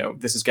that,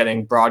 this is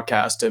getting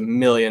broadcast to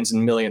millions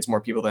and millions more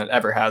people than it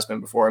ever has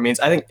been before. I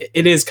think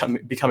it is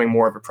becoming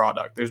more of a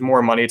product. There's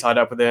more money tied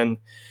up with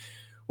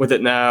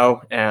it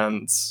now,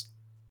 and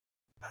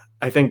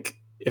I think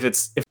if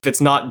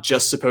it's not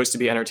just supposed to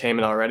be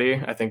entertainment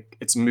already, I think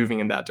it's moving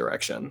in that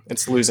direction.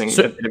 It's losing a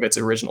bit of its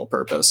original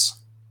purpose.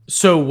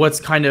 So what's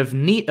kind of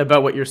neat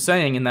about what you're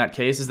saying in that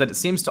case is that it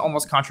seems to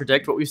almost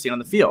contradict what we've seen on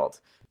the field.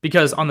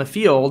 Because on the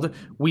field,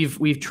 we've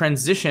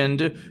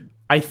transitioned,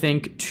 I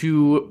think,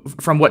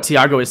 from what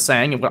Tiago is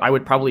saying, and what I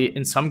would probably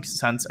in some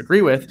sense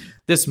agree with,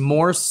 this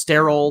more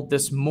sterile,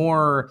 this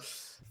more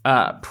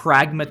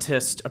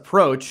pragmatist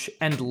approach,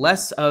 and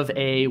less of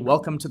a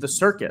welcome to the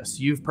circus.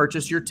 You've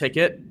purchased your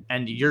ticket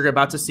and you're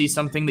about to see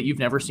something that you've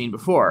never seen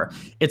before.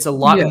 It's a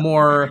lot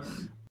more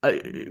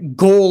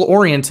goal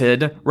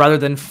oriented rather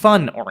than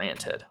fun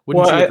oriented.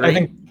 Wouldn't you agree? I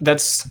think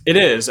it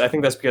is. I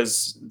think that's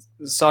because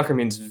soccer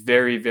means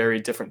very,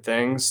 very different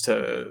things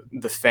to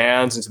the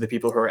fans and to the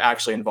people who are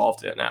actually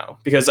involved in it now.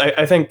 Because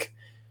I think,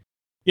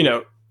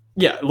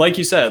 yeah, like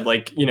you said,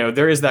 like,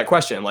 there is that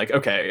question, like,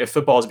 okay, if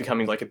football is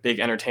becoming like a big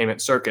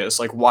entertainment circus,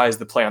 like, why is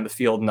the play on the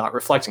field not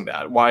reflecting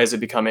that? Why is it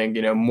becoming,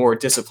 more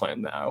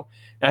disciplined now?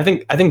 And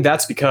I think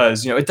that's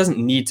because, it doesn't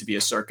need to be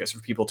a circus for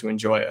people to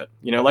enjoy it.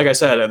 Like I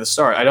said at the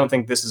start, I don't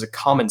think this is a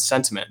common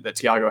sentiment that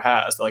Tiago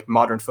has, that like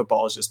modern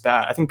football is just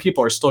bad. I think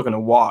people are still going to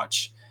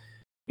watch,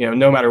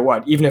 no matter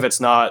what, even if it's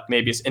not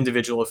maybe as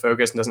individual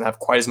focused and doesn't have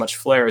quite as much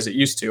flair as it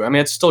used to.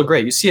 It's still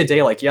great. You see a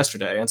day like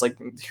yesterday, and it's like,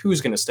 who's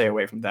going to stay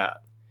away from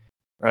that?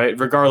 Right?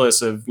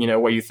 Regardless of,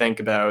 what you think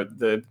about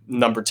the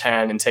number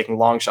 10 and taking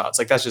long shots,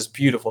 like that's just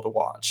beautiful to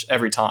watch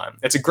every time.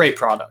 It's a great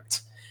product.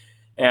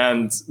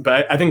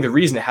 But I think the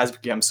reason it has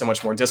become so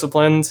much more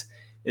disciplined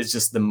is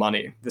just the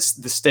money. The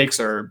stakes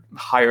are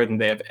higher than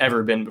they have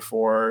ever been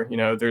before.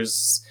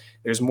 There's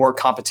more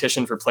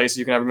competition for places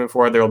you can ever move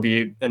for. There'll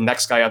be the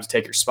next guy up to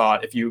take your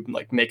spot if you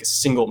like make a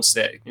single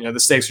mistake. The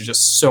stakes are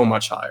just so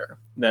much higher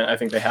than I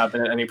think they have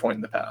been at any point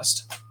in the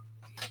past.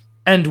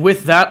 And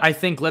with that, I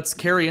think let's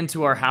carry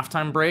into our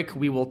halftime break.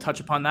 We will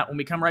touch upon that when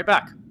we come right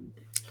back.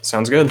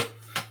 Sounds good.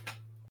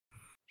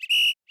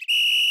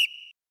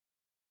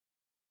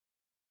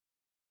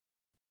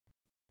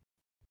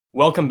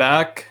 Welcome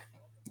back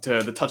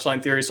to the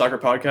Touchline Theory Soccer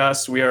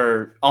Podcast. We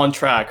are on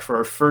track for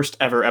our first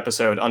ever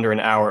episode under an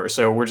hour,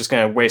 so we're just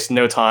going to waste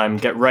no time,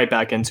 get right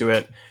back into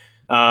it.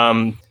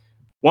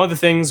 One of the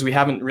things we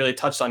haven't really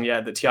touched on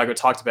yet that Thiago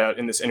talked about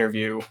in this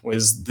interview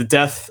was the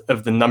death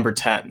of the number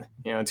 10.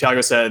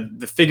 Thiago said,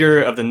 the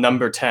figure of the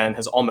number 10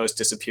 has almost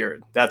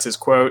disappeared. That's his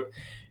quote.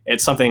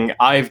 It's something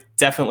I've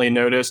definitely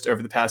noticed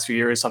over the past few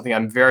years, something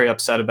I'm very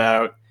upset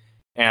about.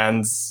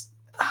 And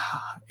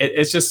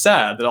it's just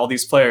sad that all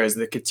these players,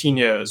 the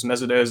Coutinhos,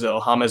 Mesut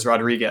Ozil, James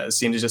Rodriguez,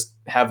 seem to just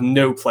have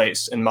no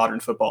place in modern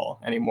football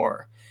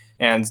anymore.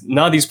 And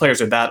none of these players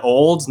are that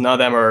old. None of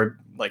them are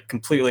like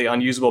completely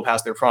unusable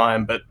past their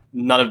prime, but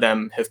none of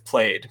them have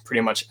played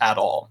pretty much at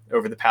all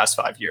over the past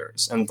 5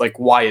 years. And like,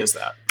 why is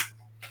that?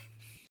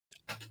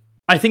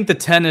 I think the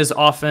 10 is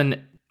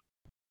often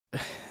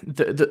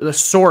the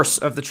source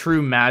of the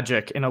true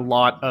magic in a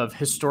lot of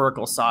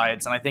historical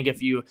sides. And I think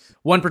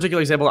one particular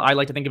example I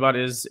like to think about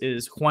is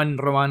Juan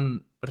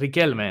Román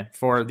Riquelme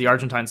for the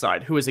Argentine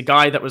side, who is a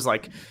guy that was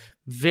like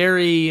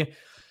very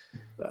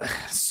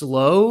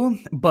slow,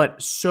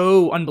 but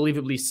so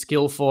unbelievably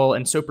skillful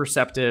and so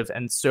perceptive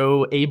and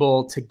so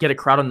able to get a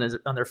crowd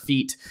on their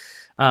feet.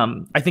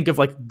 I think of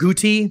like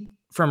Guti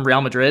from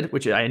Real Madrid,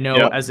 which I know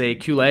as a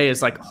culé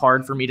is like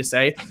hard for me to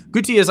say.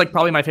 Guti is like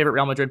probably my favorite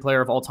Real Madrid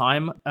player of all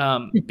time,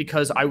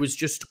 because I was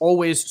just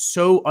always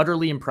so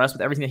utterly impressed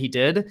with everything that he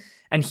did.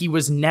 And he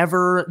was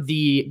never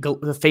the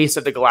face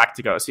of the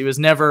Galacticos. He was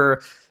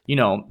never,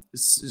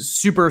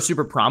 super,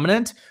 super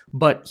prominent,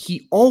 but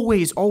he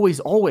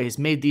always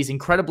made these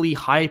incredibly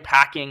high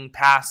packing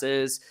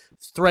passes,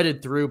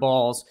 threaded through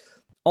balls,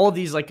 all of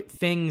these like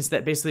things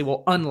that basically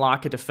will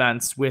unlock a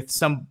defense with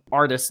some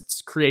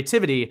artist's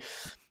creativity.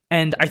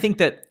 And I think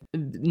that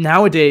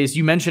nowadays,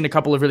 you mentioned a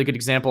couple of really good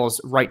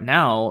examples right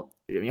now.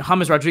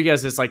 James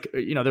Rodriguez is like,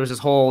 there was this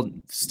whole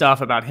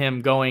stuff about him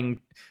going,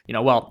 he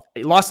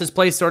lost his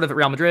place sort of at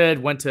Real Madrid,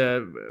 went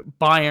to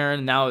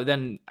Bayern,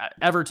 then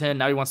Everton.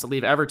 Now he wants to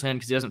leave Everton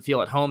because he doesn't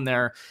feel at home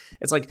there.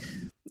 It's like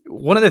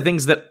one of the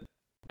things that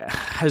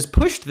has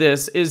pushed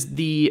this is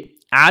the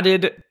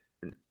added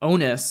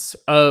onus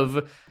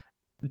of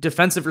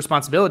defensive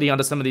responsibility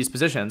onto some of these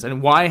positions.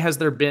 And why has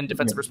there been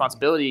defensive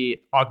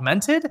responsibility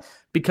augmented?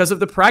 Because of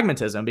the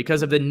pragmatism,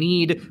 because of the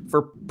need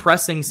for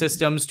pressing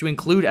systems to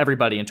include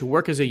everybody and to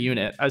work as a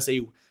unit, as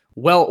a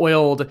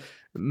well-oiled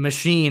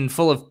machine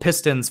full of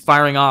pistons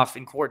firing off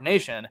in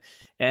coordination.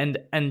 And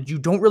you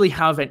don't really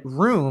have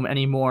room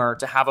anymore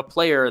to have a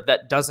player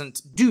that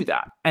doesn't do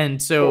that.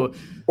 And so,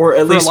 or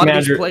at least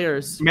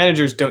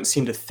managers don't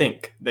seem to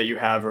think that you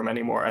have room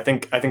anymore. I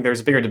think there's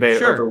a bigger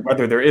debate over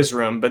whether there is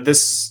room, but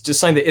this just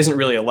something that isn't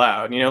really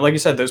allowed. Like you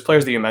said, those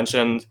players that you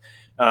mentioned,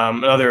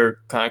 another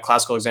kind of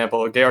classical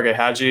example, Gheorghe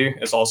Hagi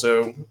has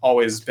also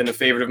always been a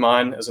favorite of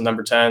mine as a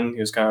number 10.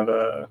 He was kind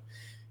of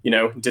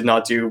did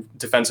not do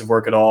defensive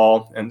work at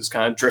all and just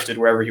kind of drifted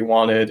wherever he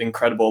wanted.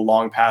 Incredible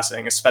long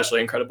passing, especially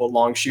incredible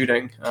long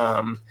shooting.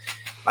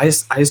 I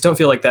just don't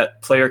feel like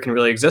that player can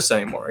really exist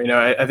anymore.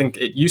 I think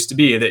it used to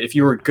be that if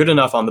you were good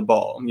enough on the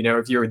ball,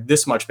 if you were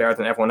this much better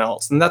than everyone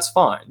else, then that's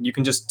fine. You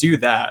can just do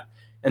that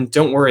and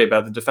don't worry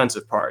about the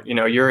defensive part.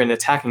 You're an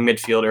attacking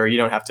midfielder. You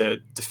don't have to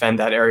defend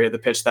that area of the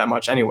pitch that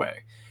much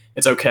anyway.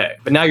 It's okay.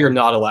 But now you're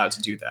not allowed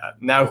to do that.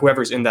 Now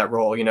whoever's in that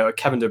role,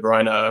 Kevin De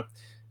Bruyne,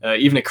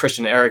 even a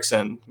Christian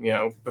Eriksen,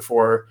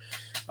 before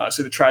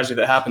the tragedy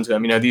that happened to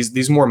him,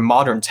 these more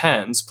modern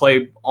 10s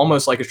play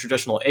almost like a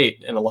traditional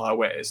 8 in a lot of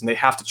ways, and they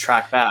have to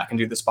track back and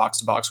do this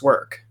box-to-box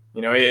work.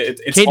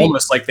 It's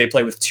almost like they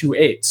play with 2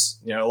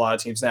 8s, a lot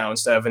of teams now,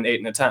 instead of an 8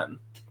 and a 10.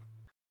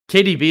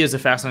 KDB is a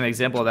fascinating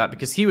example of that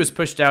because he was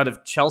pushed out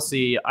of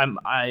Chelsea,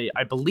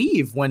 I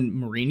believe, when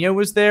Mourinho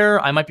was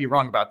there. I might be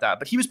wrong about that,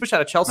 but he was pushed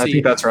out of Chelsea. I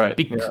think that's right.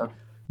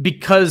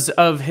 Because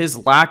of his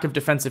lack of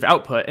defensive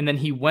output. And then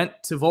he went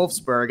to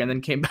Wolfsburg and then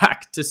came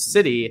back to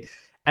City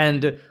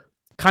and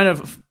kind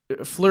of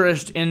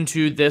flourished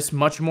into this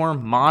much more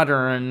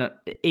modern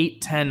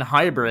 8-10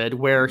 hybrid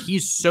where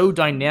he's so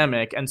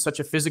dynamic and such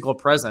a physical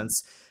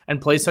presence and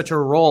plays such a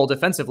role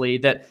defensively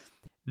that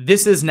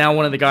this is now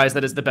one of the guys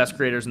that is the best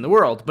creators in the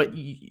world. But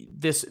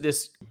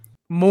this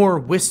more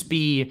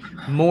wispy,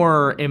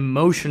 more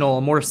emotional,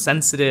 more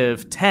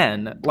sensitive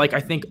 10, like I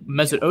think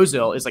Mesut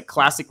Ozil is like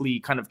classically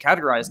kind of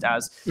categorized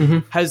as,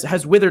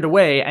 has withered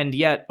away. And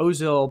yet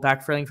Ozil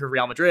backfilling for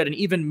Real Madrid, and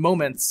even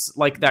moments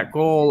like that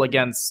goal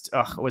against,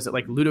 was it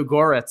like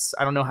Ludogorets?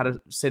 I don't know how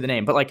to say the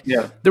name, but like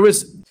there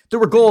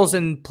were goals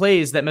and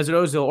plays that Mesut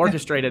Ozil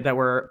orchestrated that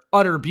were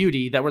utter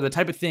beauty, that were the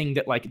type of thing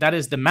that like, that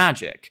is the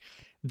magic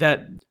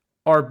that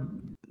are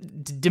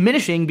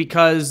diminishing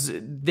because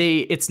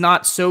it's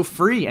not so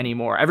free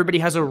anymore. Everybody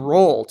has a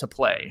role to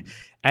play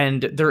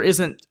and there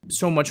isn't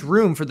so much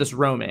room for this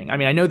roaming. I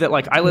mean, I know that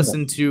like I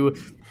listen to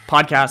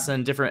podcasts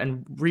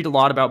and read a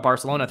lot about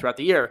Barcelona throughout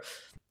the year.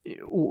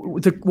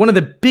 one of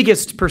the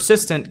biggest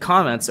persistent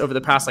comments over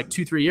the past like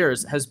 2-3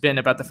 years has been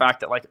about the fact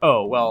that like,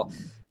 oh, well,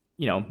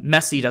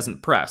 Messi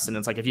doesn't press. And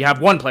it's like, if you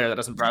have one player that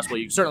doesn't press, well,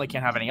 you certainly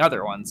can't have any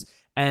other ones.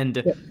 And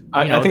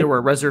I think there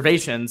were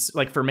reservations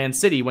like for Man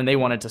City when they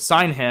wanted to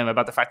sign him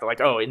about the fact that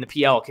like, oh, in the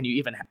PL, can you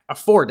even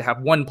afford to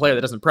have one player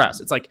that doesn't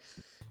press? It's like,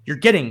 you're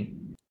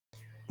getting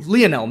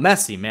Lionel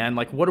Messi, man.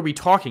 Like, what are we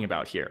talking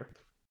about here?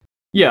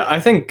 Yeah, I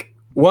think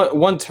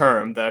one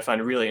term that I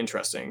find really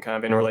interesting kind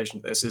of in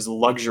relation to this is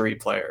luxury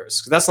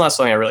players. That's not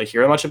something I really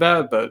hear much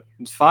about, but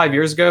 5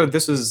 years ago,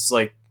 this was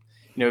like,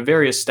 a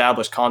very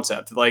established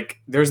concept. Like,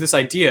 there's this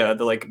idea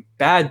that like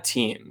bad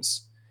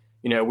teams,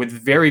 with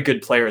very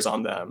good players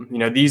on them,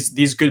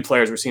 these good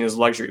players were seen as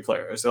luxury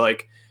players. They're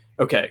like,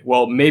 okay,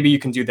 well, maybe you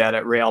can do that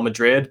at Real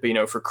Madrid,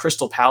 but for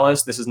Crystal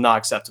Palace, this is not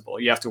acceptable.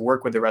 You have to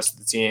work with the rest of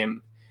the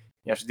team.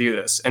 You have to do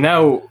this. And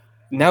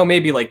now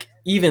maybe like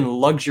even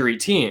luxury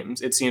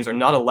teams, it seems, are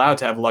not allowed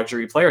to have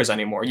luxury players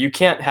anymore. You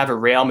can't have a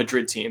Real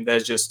Madrid team that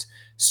is just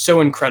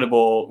so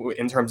incredible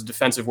in terms of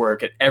defensive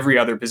work at every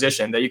other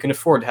position that you can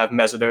afford to have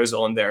Mesut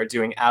Ozil in there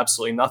doing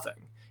absolutely nothing.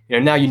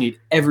 Now you need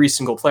every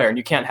single player, and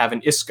you can't have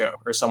an Isco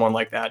or someone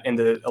like that in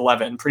the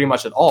 11 pretty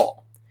much at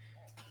all.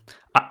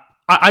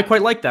 I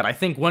quite like that. I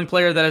think one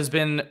player that has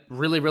been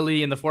really,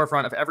 really in the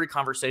forefront of every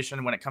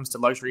conversation when it comes to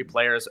luxury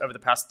players over the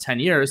past 10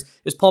 years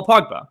is Paul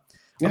Pogba.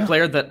 A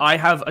player that I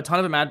have a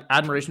ton of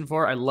admiration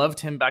for. I loved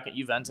him back at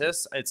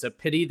Juventus. It's a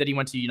pity that he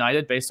went to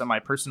United based on my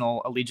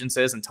personal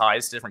allegiances and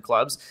ties to different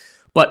clubs.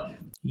 But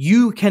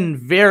you can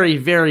very,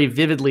 very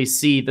vividly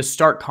see the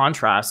stark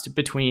contrast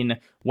between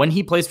when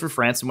he plays for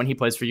France and when he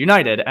plays for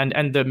United.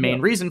 And the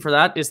main reason for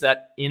that is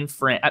that in the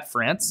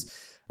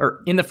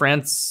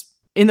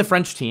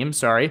French team,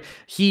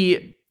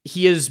 he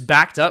is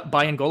backed up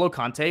by N'Golo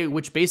Kante,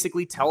 which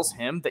basically tells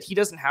him that he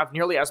doesn't have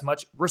nearly as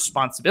much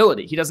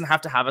responsibility. He doesn't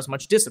have to have as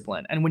much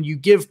discipline. And when you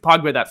give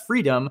Pogba that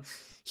freedom,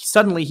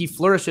 suddenly he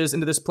flourishes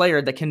into this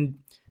player that can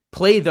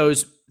play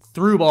those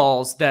through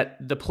balls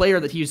that the player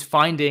that he's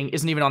finding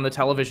isn't even on the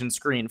television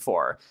screen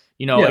for,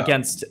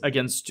 against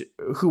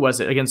who was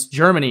it? Against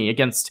Germany,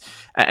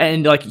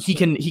 and like he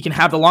can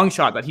have the long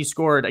shot that he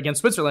scored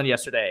against Switzerland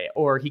yesterday,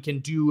 or he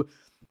can do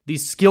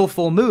these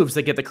skillful moves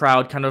that get the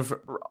crowd kind of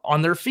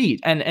on their feet.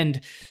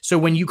 And so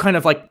when you kind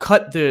of like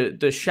cut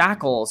the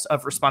shackles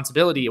of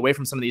responsibility away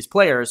from some of these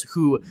players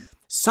who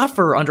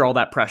suffer under all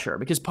that pressure,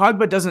 because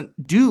Pogba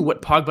doesn't do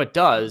what Pogba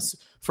does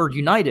for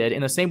United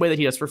in the same way that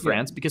he does for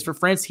France, because for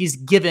France, he's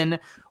given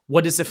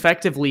what is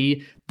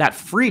effectively that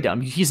freedom.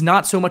 He's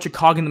not so much a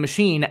cog in the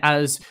machine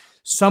as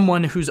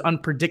someone whose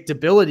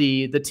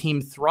unpredictability the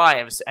team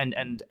thrives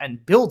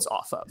and builds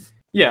off of.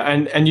 Yeah,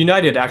 and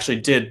United actually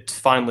did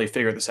finally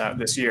figure this out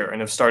this year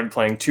and have started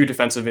playing two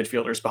defensive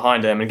midfielders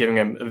behind him and giving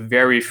him a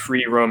very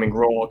free roaming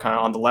role kind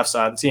of on the left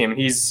side of the team.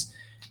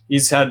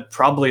 He's had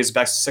probably his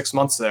best 6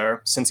 months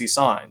there since he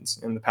signed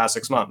in the past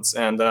 6 months.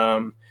 And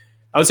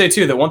I would say,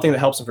 too, that one thing that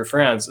helps him for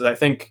France is I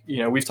think,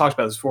 we've talked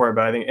about this before,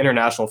 but I think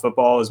international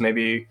football is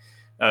maybe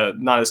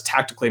not as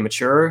tactically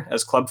mature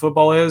as club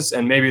football is,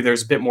 and maybe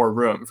there's a bit more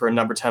room for a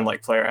number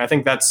 10-like player. I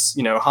think that's,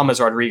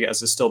 James Rodriguez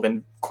has still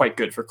been quite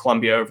good for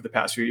Colombia over the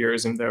past few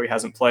years, and though he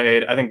hasn't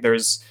played, I think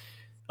there's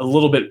a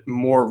little bit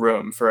more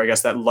room for, I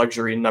guess, that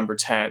luxury number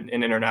 10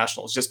 in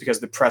internationals, just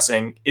because the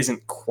pressing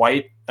isn't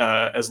quite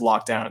as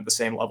locked down at the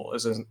same level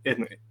as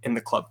in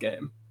the club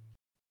game.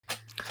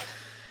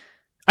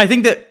 I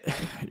think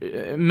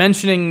that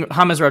mentioning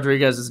James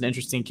Rodriguez is an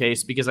interesting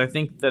case, because I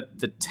think that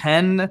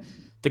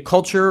the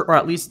culture, or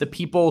at least the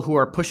people who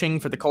are pushing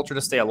for the culture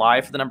to stay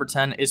alive for the number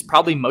 10, is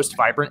probably most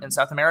vibrant in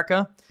South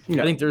America.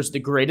 Yeah. I think there's the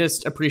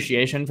greatest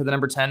appreciation for the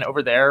number 10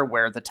 over there,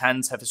 where the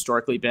 10s have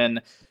historically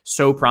been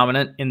so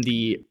prominent in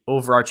the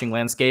overarching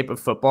landscape of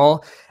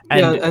football.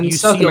 And you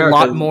see a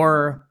lot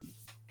more.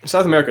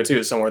 South America, too,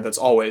 is somewhere that's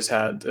always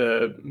had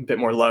a bit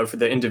more love for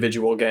the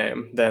individual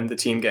game than the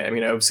team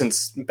game.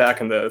 Since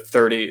back in the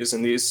 30s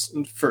and these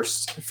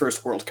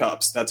first World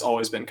Cups, that's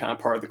always been kind of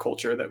part of the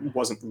culture that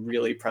wasn't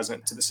really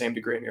present to the same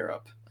degree in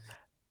Europe.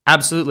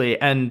 Absolutely.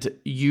 And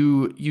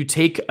you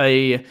take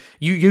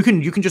you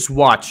can just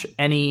watch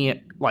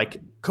any like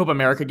Copa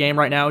America game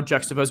right now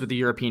juxtaposed with the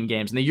European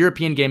games. And the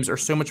European games are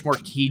so much more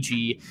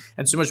cagey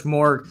and so much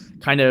more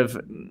kind of...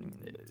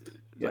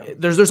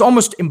 There's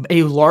almost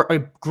a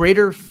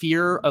greater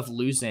fear of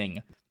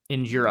losing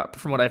in Europe,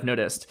 from what I've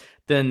noticed,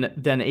 than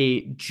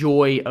a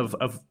joy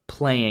of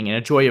playing and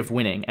a joy of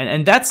winning.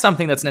 And that's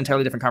something that's an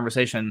entirely different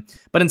conversation.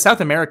 But in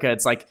South America,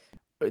 it's like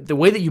the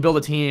way that you build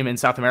a team in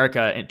South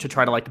America to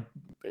try to like,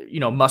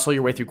 muscle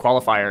your way through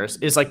qualifiers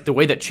is like the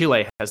way that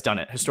Chile has done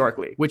it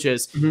historically, which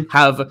is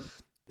have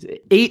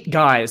 8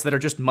 guys that are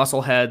just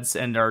muscleheads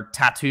and are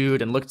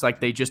tattooed and looked like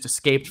they just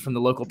escaped from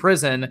the local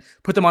prison,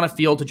 put them on a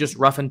field to just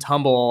rough and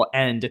tumble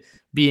and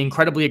be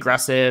incredibly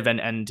aggressive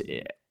and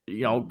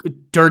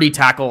dirty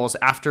tackles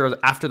after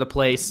the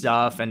play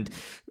stuff, and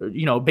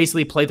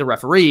basically play the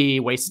referee,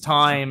 waste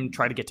time,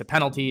 try to get to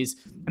penalties.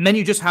 And then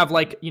you just have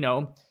like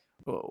an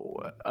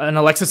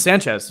Alexis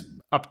Sanchez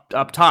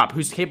up top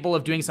who's capable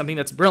of doing something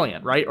that's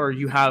brilliant, right? Or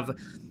you have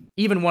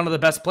even one of the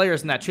best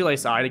players in that Chile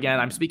side, again,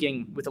 I'm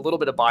speaking with a little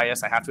bit of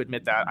bias. I have to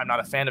admit that I'm not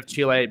a fan of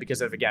Chile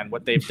because of, again,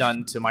 what they've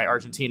done to my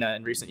Argentina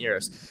in recent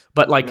years.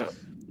 But like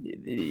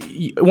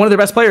one of their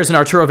best players in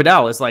Arturo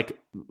Vidal is like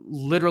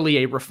literally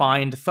a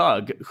refined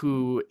thug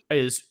who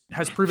has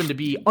proven to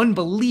be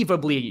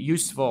unbelievably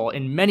useful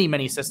in many,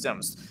 many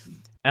systems.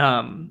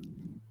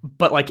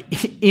 But like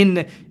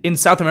in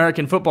South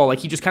American football, like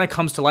he just kind of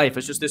comes to life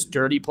as just this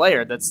dirty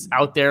player that's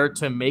out there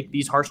to make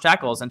these harsh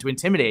tackles and to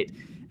intimidate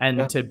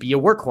and to be a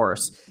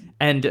workhorse.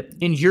 And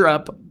in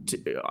Europe,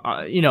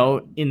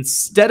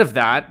 instead of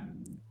that,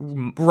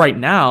 right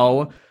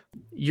now,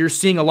 you're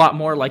seeing a lot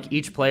more like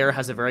each player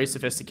has a very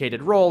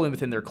sophisticated role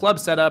within their club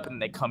setup, and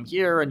they come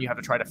here and you have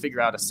to try to figure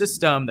out a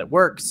system that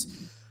works.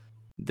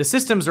 The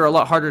systems are a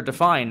lot harder to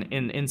define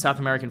in South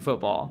American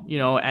football,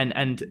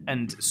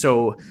 and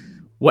so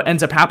what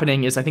ends up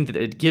happening is I think that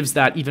it gives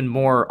that even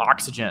more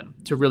oxygen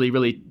to really,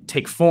 really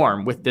take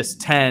form with this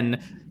 10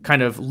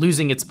 kind of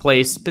losing its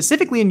place,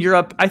 specifically in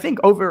Europe, I think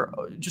over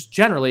just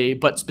generally,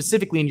 but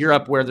specifically in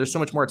Europe where there's so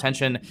much more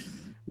attention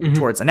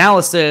towards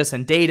analysis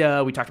and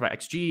data. We talked about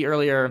XG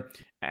earlier.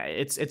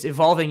 It's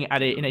evolving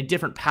in a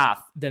different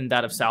path than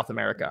that of South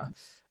America.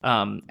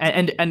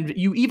 And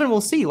you even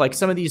will see like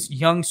some of these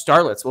young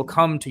starlets will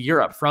come to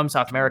Europe from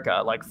South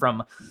America, like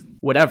from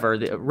whatever,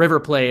 the River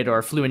Plate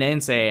or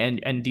Fluminense,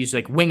 and these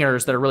like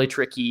wingers that are really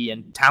tricky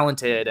and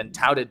talented and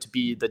touted to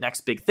be the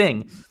next big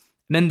thing.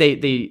 And then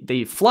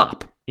they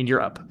flop in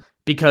Europe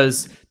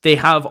because they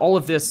have all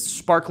of this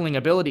sparkling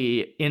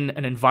ability in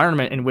an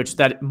environment in which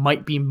that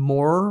might be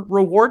more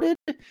rewarded.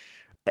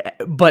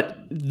 But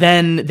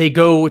then they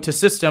go to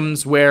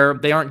systems where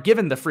they aren't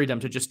given the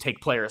freedom to just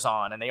take players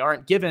on, and they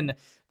aren't given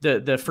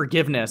the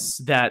forgiveness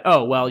that,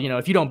 oh, well,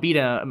 if you don't beat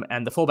him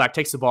and the fullback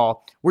takes the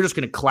ball, we're just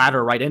going to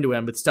clatter right into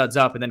him with studs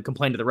up and then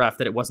complain to the ref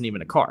that it wasn't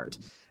even a card.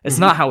 It's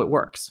not how it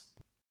works.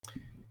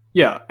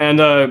 Yeah,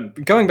 and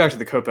going back to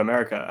the Copa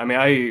America, I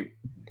mean,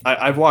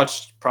 I've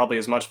watched probably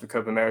as much of the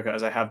Copa America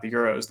as I have the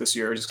Euros this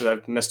year, just because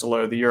I've missed a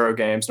load of the Euro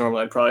games.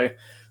 Normally, I'd probably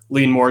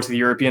lean more to the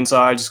European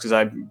side, just because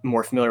I'm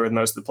more familiar with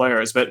most of the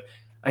players. But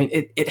I mean,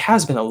 it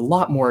has been a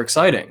lot more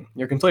exciting.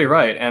 You're completely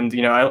right. And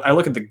I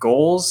look at the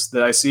goals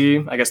that I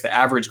see. I guess the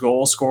average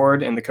goal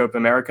scored in the Copa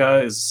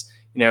America is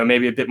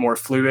maybe a bit more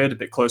fluid, a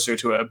bit closer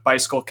to a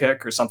bicycle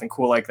kick or something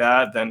cool like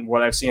that than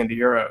what I've seen in the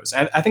Euros.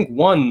 And I think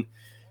one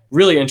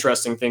really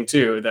interesting thing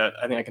too that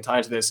I think I can tie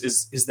into this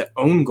is the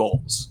own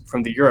goals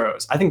from the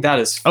Euros. I think that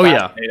is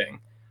fascinating.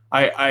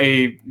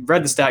 I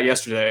read the stat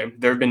yesterday.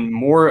 There have been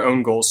more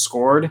own goals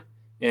scored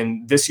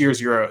in this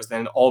year's Euros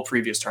than all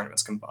previous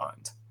tournaments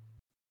combined,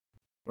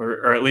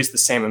 or at least the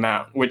same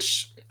amount,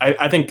 which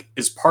I think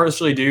is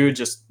partially due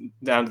just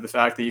down to the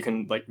fact that you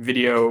can like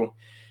video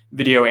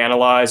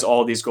analyze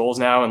all of these goals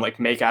now and like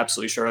make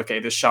absolutely sure, okay,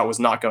 this shot was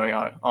not going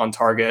on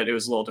target. It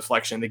was a little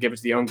deflection. They give it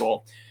to the own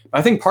goal. But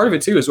I think part of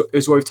it too is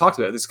what we've talked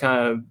about. This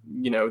kind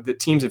of, the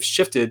teams have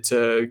shifted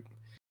to,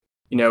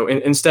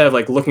 instead of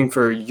like looking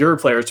for your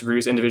players to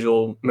produce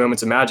individual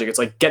moments of magic, it's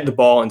like get the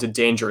ball into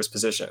dangerous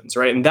positions,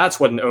 right? And that's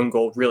what an own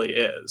goal really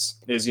is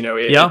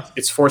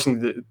it's forcing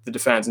the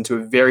defense into a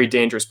very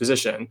dangerous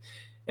position.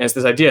 And it's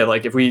this idea,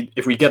 like if we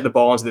get the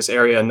ball into this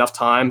area enough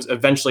times,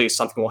 eventually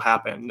something will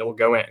happen and it will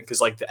go in because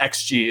like the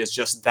XG is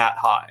just that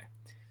high.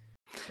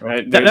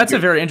 Right. That's a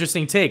very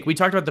interesting take. We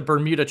talked about the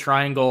Bermuda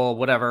Triangle,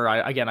 whatever.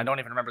 I don't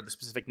even remember the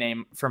specific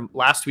name from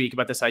last week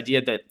about this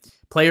idea that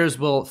players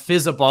will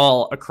fizz a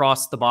ball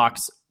across the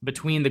box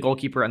between the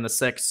goalkeeper and the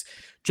six,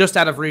 just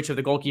out of reach of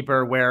the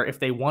goalkeeper, where if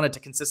they wanted to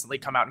consistently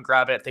come out and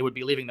grab it, they would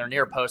be leaving their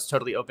near post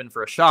totally open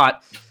for a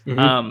shot.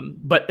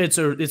 But it's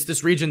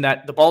this region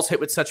that the ball's hit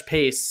with such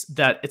pace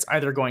that it's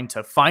either going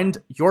to find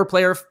your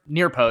player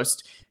near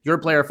post, your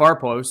player far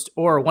post,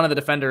 or one of the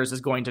defenders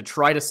is going to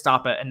try to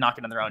stop it and knock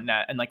it in their own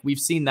net. And like we've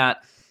seen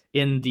that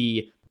in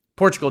the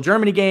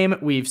Portugal-Germany game,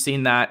 we've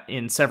seen that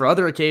in several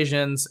other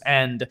occasions,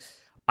 and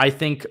I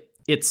think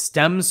it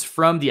stems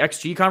from the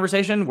XG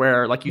conversation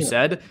where, like you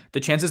said, the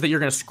chances that you're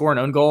going to score an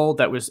own goal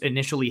that was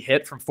initially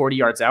hit from 40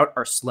 yards out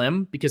are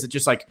slim because it's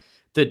just like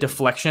the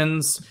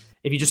deflections.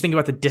 If you just think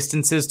about the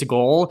distances to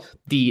goal,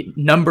 the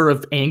number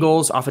of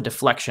angles off a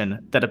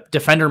deflection that a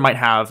defender might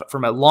have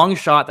from a long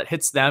shot that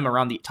hits them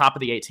around the top of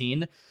the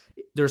 18,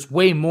 there's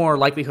way more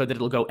likelihood that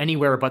it'll go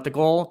anywhere but the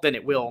goal than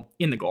it will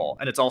in the goal.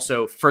 And it's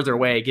also further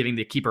away, giving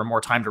the keeper more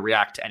time to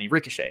react to any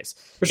ricochets.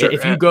 For sure.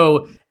 If you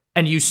go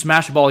and you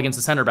smash a ball against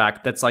the center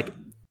back that's like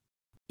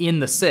in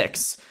the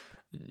six,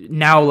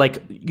 now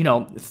like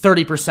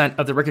 30%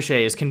 of the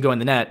ricochets can go in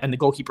the net and the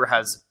goalkeeper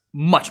has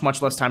much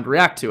less time to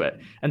react to it.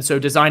 And so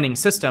designing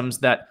systems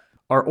that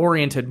are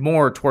oriented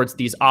more towards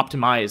these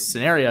optimized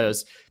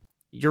scenarios,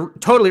 you're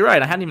totally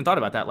right. I hadn't even thought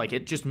about that. Like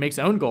it just makes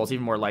own goals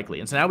even more likely.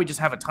 And so now we just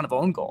have a ton of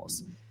own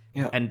goals.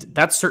 Yeah. And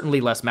that's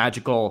certainly less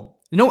magical.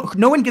 No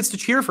one gets to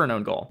cheer for an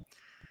own goal.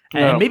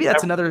 And maybe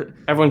that's another.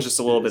 Everyone's just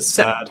a little bit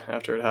sad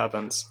after it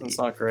happens. It's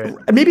not great.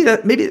 Maybe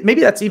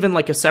that's even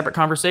like a separate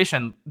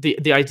conversation.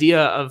 The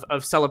idea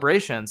of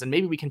celebrations, and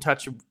maybe we can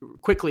touch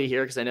quickly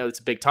here because I know it's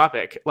a big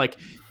topic. Like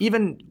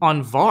even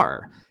on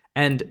VAR,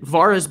 And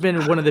VAR has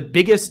been one of the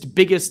biggest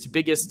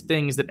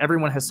things that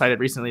everyone has cited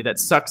recently that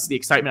sucks the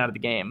excitement out of the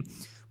game.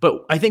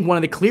 But I think one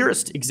of the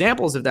clearest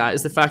examples of that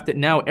is the fact that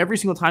now every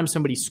single time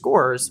somebody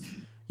scores,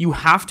 you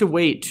have to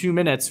wait 2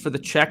 minutes for the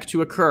check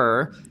to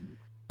occur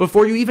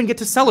before you even get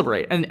to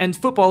celebrate. And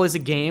football is a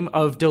game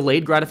of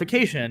delayed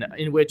gratification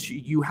in which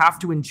you have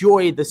to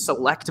enjoy the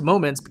select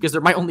moments because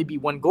there might only be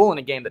one goal in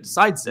a game that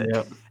decides it.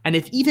 Yep. And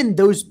if even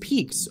those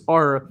peaks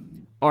are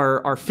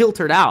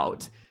filtered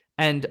out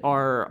and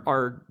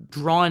are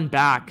drawn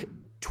back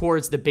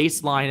towards the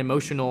baseline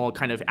emotional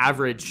kind of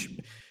average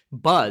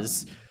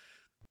buzz,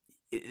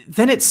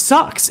 then it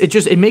sucks.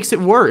 It makes it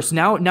worse.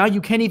 Now you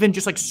can't even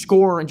just like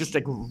score and just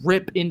like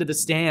rip into the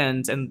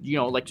stands and, you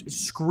know, like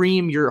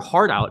scream your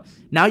heart out.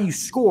 Now you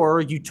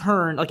score, you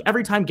turn, like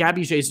every time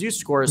Gabby Jesus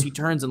scores, he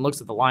turns and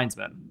looks at the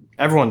linesman.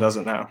 Everyone does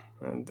it now.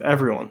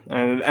 Everyone.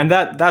 And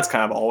that's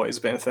kind of always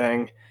been a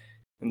thing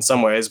in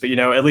some ways, but, you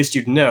know, at least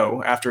you'd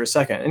know after a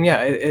second. And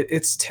yeah,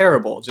 it's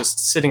terrible just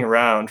sitting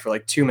around for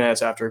like 2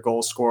 minutes after a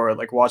goal scored,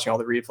 like watching all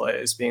the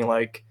replays, being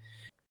like,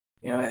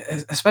 you know,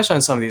 especially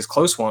on some of these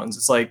close ones,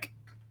 it's like,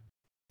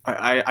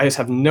 I just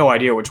have no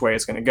idea which way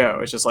it's going to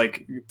go. It's just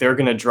like they're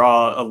going to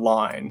draw a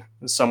line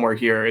somewhere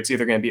here. It's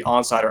either going to be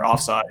onside or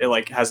offside. It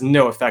like has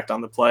no effect on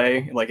the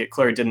play. Like it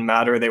clearly didn't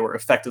matter. They were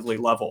effectively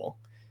level.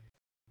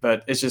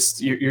 But it's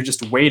just you're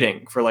just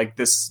waiting for like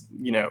this,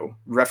 you know,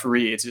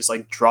 referee to just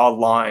like draw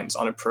lines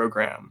on a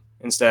program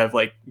instead of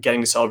like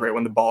getting to celebrate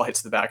when the ball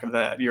hits the back of the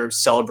net. You're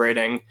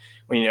celebrating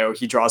when, you know,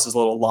 he draws his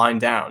little line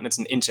down. It's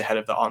an inch ahead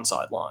of the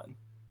onside line.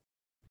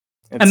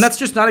 And that's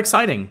just not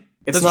exciting.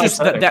 It's not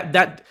exciting.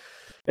 That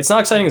it's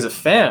not exciting as a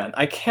fan.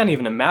 I can't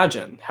even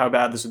imagine how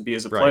bad this would be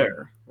as a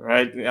player,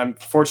 right?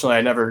 Unfortunately,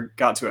 I never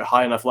got to a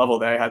high enough level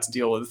that I had to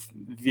deal with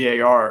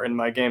VAR in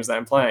my games that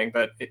I'm playing,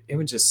 but it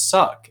would just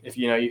suck if,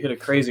 you know, you hit a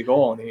crazy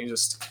goal and then you're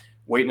just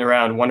waiting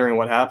around wondering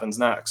what happens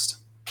next.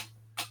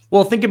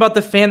 Well, think about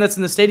the fan that's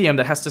in the stadium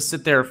that has to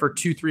sit there for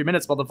 2-3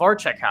 minutes while the VAR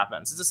check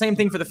happens. It's the same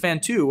thing for the fan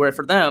too, where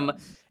for them,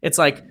 it's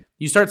like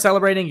you start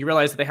celebrating, you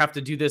realize that they have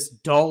to do this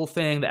dull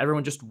thing that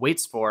everyone just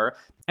waits for.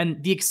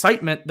 And the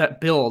excitement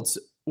that builds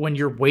when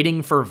you're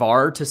waiting for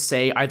VAR to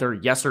say either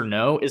yes or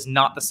no is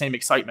not the same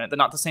excitement,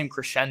 not the same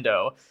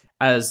crescendo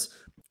as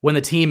when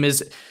the team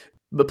is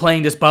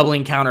playing this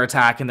bubbling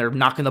counterattack and they're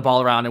knocking the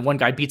ball around and one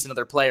guy beats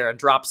another player and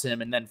drops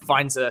him and then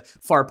finds a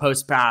far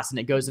post pass and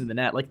it goes into the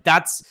net. Like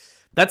that's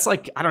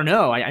like, I don't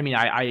know. I mean,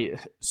 I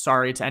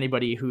sorry to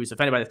anybody who's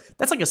offended by this.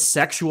 That's like a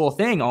sexual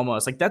thing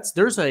almost. Like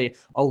there's a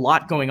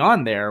lot going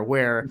on there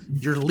where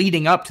you're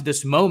leading up to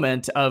this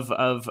moment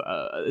of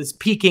this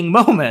peaking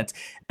moment.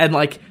 And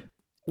like,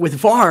 with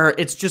VAR,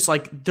 it's just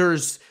like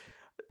there's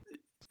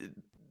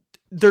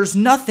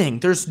nothing.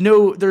 There's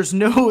no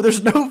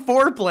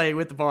foreplay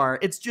with VAR.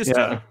 It's just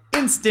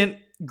instant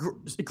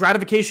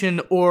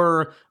gratification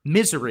or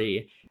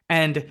misery.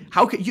 And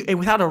how can you,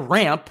 without a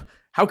ramp,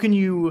 how can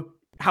you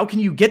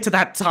get to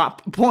that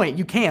top point?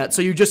 You can't.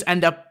 So you just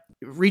end up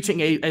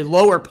reaching a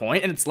lower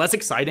point, and it's less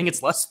exciting.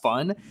 It's less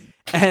fun,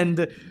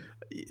 and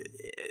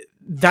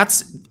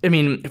I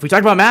mean, if we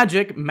talk about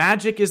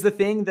magic is the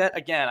thing that,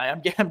 again,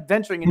 I'm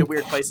venturing into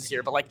weird places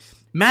here, but like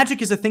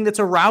magic is a thing that's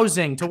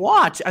arousing to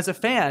watch as a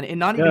fan, and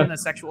not even in a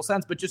sexual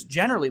sense, but just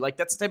generally, like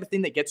that's the type of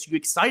thing that gets you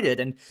excited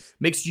and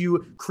makes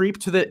you creep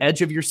to the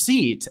edge of your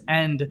seat.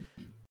 And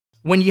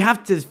when you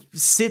have to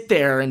sit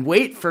there and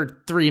wait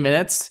for 3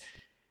 minutes,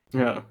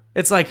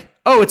 it's like,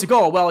 oh, it's a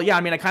goal. Well, yeah,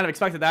 I mean, I kind of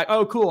expected that.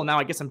 Oh, cool. Now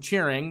I guess I'm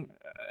cheering.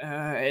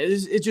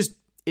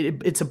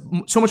 It's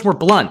so much more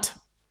blunt.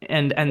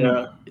 And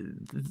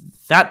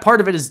that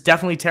part of it is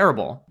definitely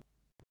terrible.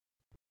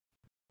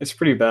 It's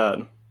pretty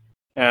bad.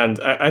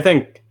 And I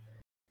think,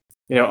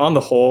 you know, on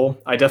the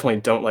whole, I definitely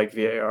don't like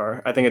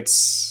VAR. I think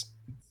it's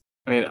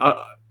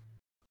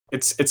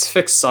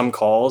fixed some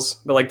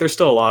calls, but like there's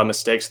still a lot of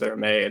mistakes that are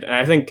made. And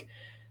I think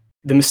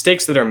the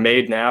mistakes that are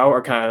made now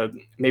are kind of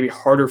maybe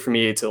harder for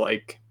me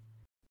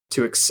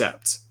to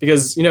accept,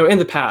 because, you know, in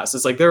the past,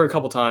 it's like there were a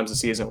couple times this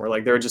season where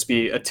like there would just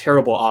be a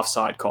terrible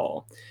offside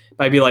call.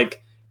 But I'd be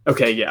like,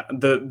 okay, yeah,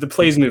 the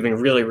play's moving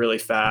really, really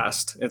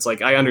fast. It's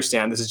like, I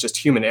understand this is just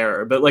human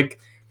error, but like,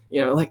 you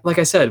know, like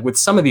I said, with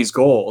some of these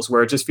goals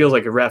where it just feels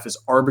like a ref is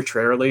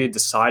arbitrarily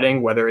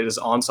deciding whether it is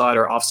onside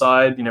or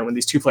offside, you know, when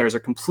these two players are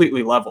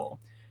completely level,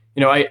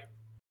 you know,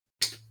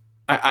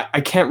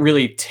 I can't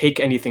really take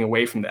anything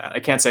away from that. I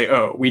can't say,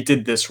 oh, we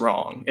did this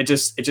wrong. It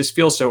just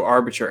feels so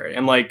arbitrary.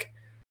 And like,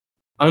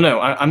 I don't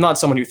know, I'm not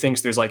someone who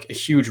thinks there's like a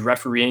huge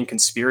refereeing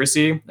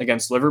conspiracy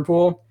against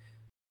Liverpool,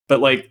 but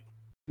like,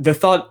 the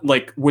thought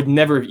like would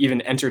never have even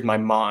entered my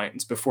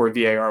mind before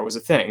VAR was a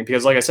thing,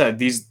 because like I said,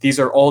 these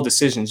are all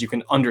decisions you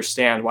can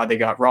understand why they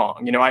got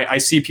wrong. You know, I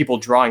see people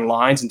drawing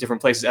lines in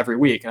different places every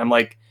week, and I'm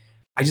like,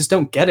 I just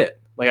don't get it.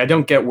 Like, I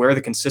don't get where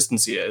the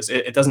consistency is.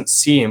 It doesn't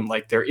seem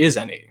like there is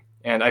any.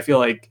 And I feel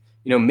like,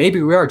 you know,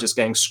 maybe we are just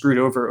getting screwed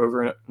over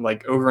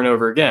and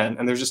over again,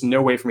 and there's just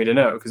no way for me to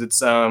know, because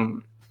it's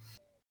you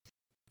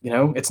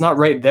know, it's not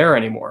right there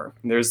anymore.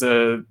 There's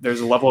a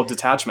level of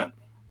detachment.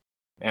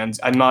 And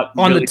I'm not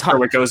really sure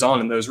what goes on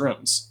in those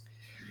rooms.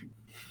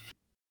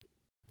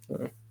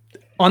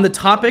 On the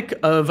topic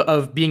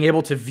of being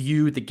able to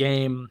view the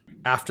game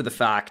after the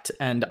fact,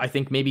 and I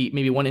think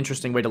maybe one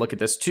interesting way to look at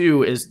this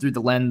too is through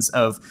the lens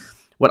of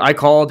what I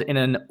called in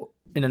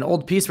an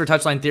old piece for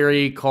Touchline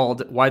Theory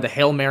called "Why the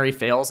Hail Mary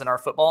Fails in Our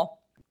Football,"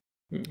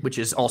 which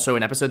is also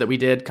an episode that we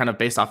did kind of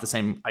based off the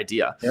same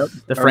idea,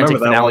 the frantic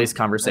finales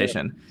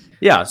conversation.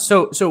 Yeah.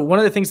 So one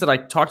of the things that I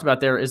talked about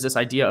there is this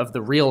idea of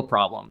the reel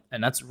problem,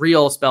 and that's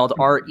reel spelled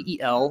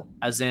REL,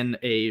 as in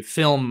a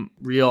film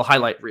reel,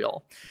 highlight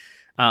reel.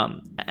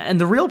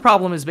 And the real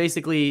problem is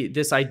basically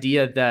this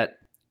idea that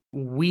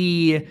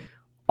we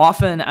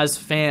often as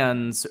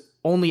fans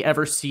only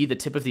ever see the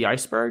tip of the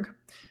iceberg.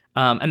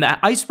 And that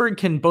iceberg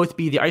can both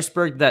be the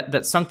iceberg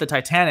that sunk the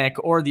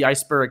Titanic or the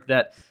iceberg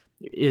that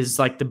is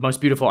like the most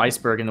beautiful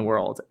iceberg in the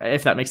world,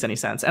 if that makes any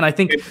sense. And I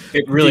think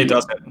it really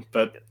doesn't,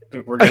 but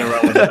we're going to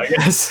run with it, I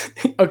guess.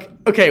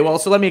 Okay. Well,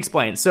 so let me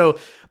explain. So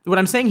what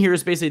I'm saying here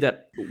is basically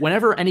that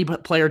whenever any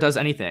player does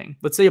anything,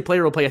 let's say a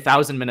player will play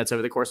 1,000 minutes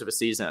over the course of a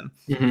season,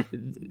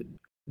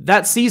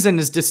 that season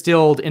is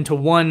distilled into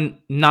one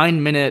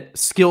 9-minute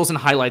skills and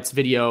highlights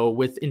video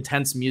with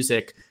intense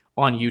music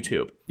on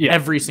YouTube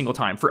every single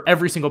time for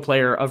every single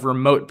player of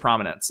remote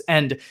prominence.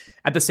 And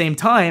at the same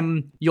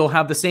time, you'll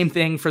have the same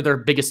thing for their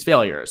biggest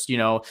failures.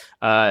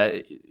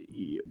 Unai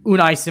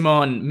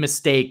Simon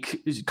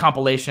mistake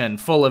compilation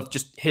full of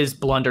just his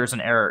blunders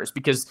and errors,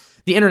 because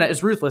the internet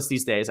is ruthless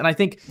these days. And I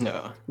think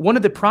one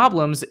of the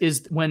problems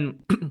is when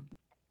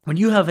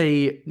you have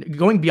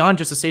going beyond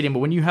just a stadium, but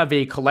when you have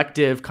a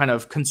collective kind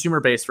of consumer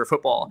base for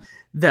football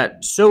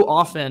that so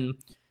often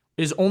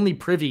is only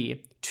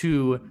privy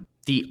to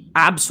the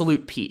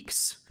absolute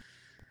peaks.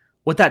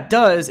 What that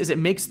does is it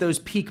makes those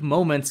peak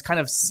moments kind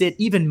of sit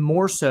even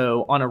more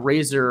so on a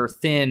razor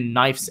thin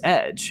knife's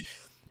edge,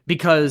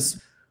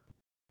 because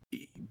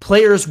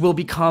players will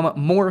become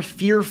more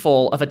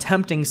fearful of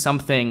attempting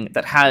something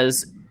that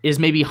is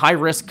maybe high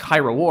risk, high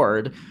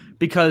reward,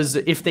 because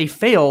if they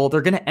fail,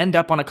 they're going to end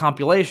up on a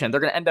compilation. They're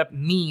going to end up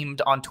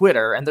memed on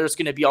Twitter, and there's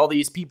going to be all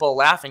these people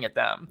laughing at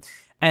them.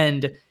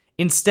 And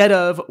instead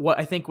of what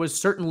I think was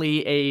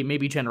certainly a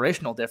maybe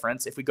generational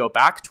difference, if we go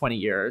back 20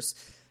 years,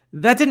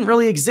 that didn't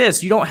really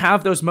exist. You don't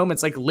have those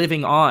moments like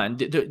living on.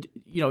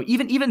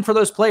 Even for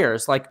those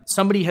players, like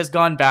somebody has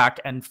gone back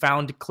and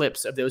found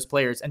clips of those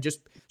players and just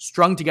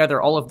strung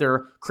together all of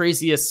their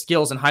craziest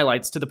skills and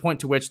highlights to the point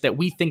to which that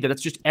we think that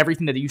that's just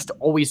everything that they used to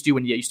always do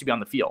when they used to be on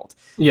the field.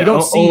 Yeah, you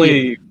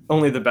don't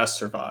only the best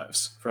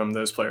survives from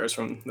those players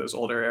from those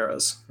older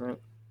eras, right?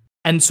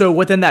 And so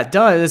what then that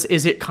does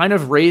is it kind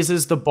of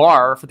raises the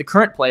bar for the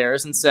current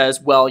players and says,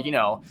 well,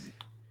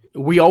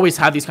 we always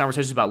have these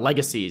conversations about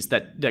legacies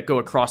that go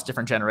across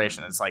different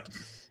generations. It's like,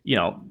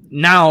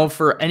 now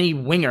for any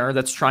winger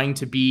that's trying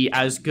to be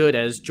as good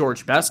as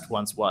George Best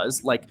once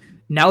was, like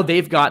now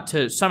they've got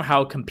to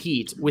somehow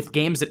compete with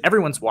games that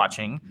everyone's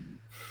watching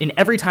in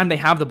every time they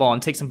have the ball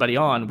and take somebody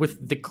on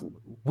with the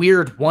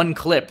weird one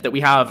clip that we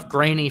have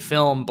grainy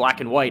film,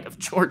 black and white of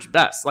George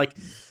Best. Like,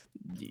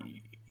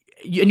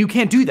 and you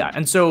can't do that.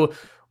 And so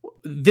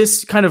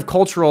this kind of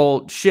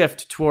cultural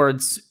shift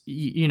towards,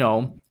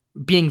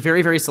 being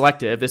very, very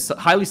selective, this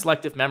highly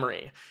selective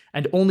memory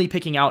and only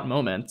picking out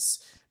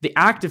moments, the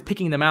act of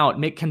picking them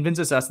out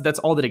convinces us that's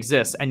all that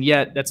exists. And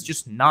yet that's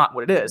just not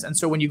what it is. And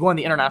so when you go on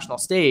the international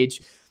stage,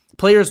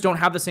 players don't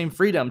have the same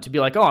freedom to be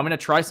like, oh, I'm going to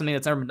try something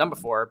that's never been done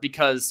before,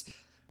 because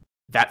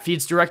that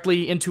feeds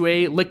directly into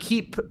a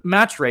L'Equipe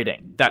match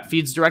rating. That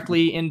feeds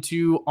directly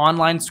into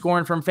online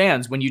scoring from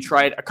fans when you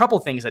tried a couple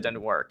things that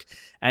didn't work.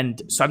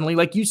 And suddenly,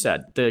 like you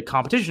said, the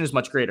competition is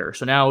much greater.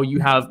 So now you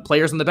have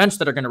players on the bench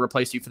that are going to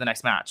replace you for the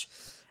next match.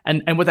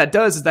 And what that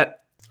does is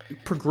that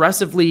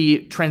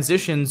progressively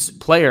transitions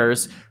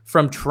players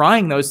from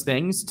trying those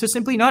things to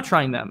simply not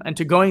trying them, and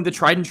to going the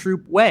tried and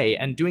true way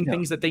and doing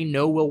things that they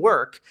know will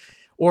work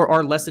or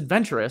are less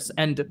adventurous.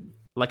 And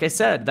like I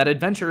said, that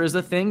adventure is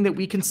a thing that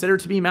we consider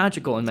to be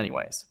magical in many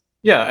ways.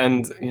 Yeah,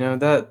 and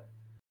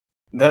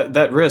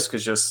that risk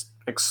has just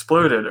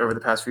exploded over the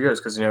past few years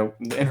because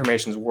the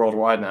information is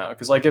worldwide now.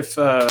 Because like if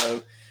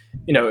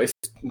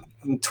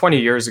 20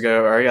 years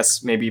ago, or I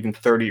guess maybe even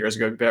 30 years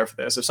ago, better for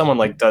this, if someone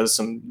like does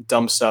some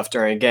dumb stuff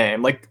during a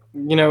game, like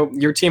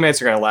your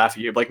teammates are going to laugh at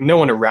you. Like no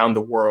one around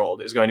the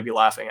world is going to be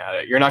laughing at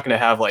it. You're not going to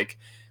have like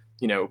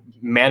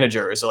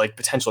managers or like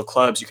potential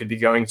clubs you could be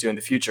going to in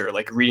the future,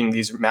 like reading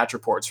these match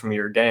reports from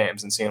your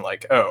games and seeing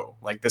like, oh,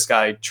 like this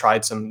guy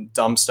tried some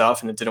dumb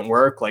stuff and it didn't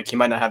work. Like he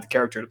might not have the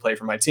character to play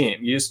for my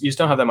team. You just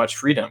don't have that much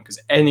freedom because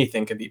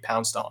anything can be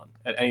pounced on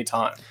at any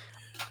time.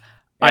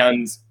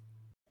 And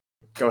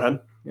go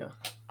ahead. Yeah.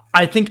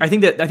 I think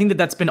that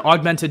that's been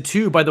augmented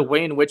too by the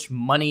way in which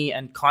money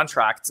and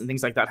contracts and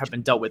things like that have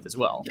been dealt with as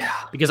well. Yeah.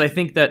 Because I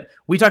think that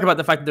we talk about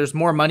the fact that there's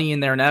more money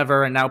in there than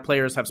ever, and now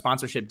players have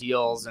sponsorship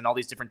deals and all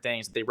these different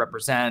things that they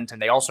represent, and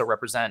they also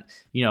represent,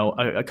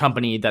 a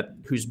company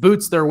whose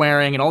boots they're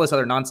wearing and all this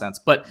other nonsense.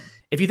 But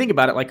if you think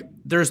about it, like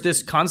there's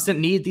this constant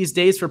need these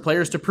days for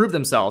players to prove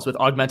themselves with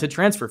augmented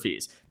transfer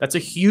fees. That's a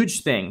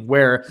huge thing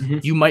where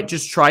you might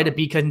just try to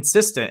be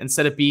consistent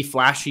instead of be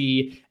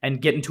flashy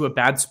and get into a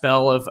bad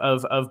spell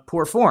of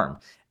poor form.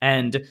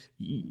 And,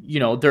 you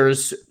know,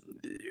 there's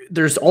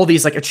all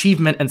these like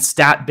achievement and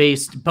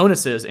stat-based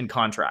bonuses in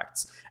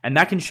contracts. And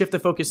that can shift the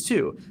focus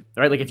too,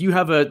 right? Like if you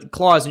have a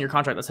clause in your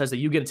contract that says that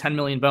you get a $10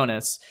 million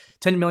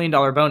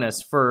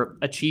bonus for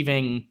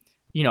achieving,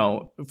 you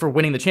know, for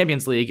winning the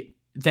Champions League,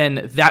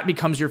 then that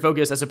becomes your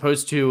focus as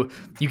opposed to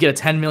you get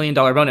a $10 million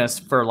bonus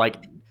for like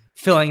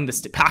packing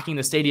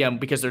the stadium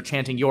because they're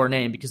chanting your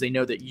name because they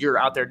know that you're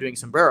out there doing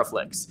sombrero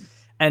flicks.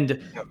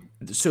 And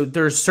so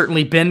there's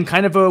certainly been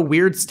kind of a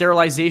weird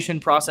sterilization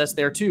process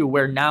there too,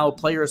 where now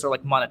players are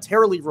like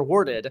monetarily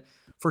rewarded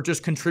for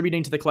just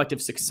contributing to the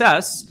collective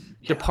success,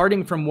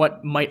 departing from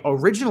what might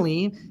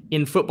originally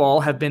in football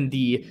have been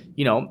the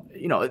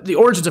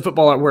origins of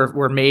football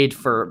were made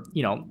for,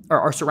 you know,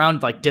 are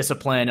surrounded like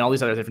discipline and all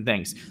these other different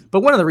things.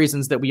 But one of the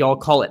reasons that we all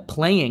call it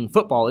playing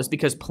football is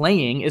because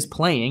playing is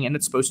playing and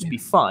it's supposed to be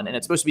fun and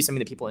it's supposed to be something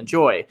that people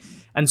enjoy.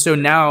 And so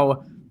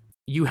now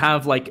you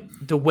have like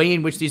the way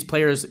in which these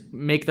players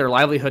make their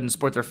livelihood and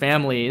support their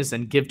families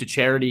and give to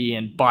charity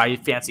and buy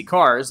fancy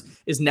cars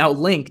is now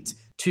linked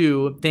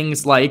to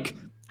things like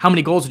how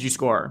many goals did you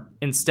score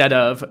instead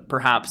of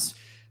perhaps,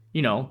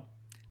 you know,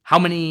 how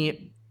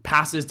many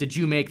passes did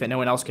you make that no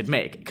one else could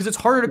make? Because it's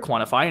harder to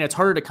quantify and it's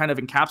harder to kind of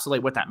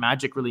encapsulate what that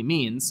magic really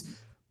means.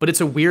 But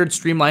it's a weird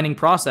streamlining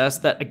process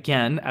that,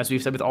 again, as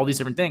we've said with all these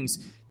different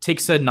things,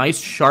 takes a nice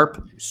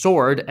sharp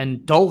sword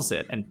and dulls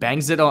it and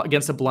bangs it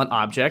against a blunt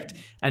object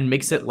and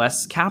makes it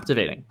less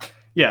captivating.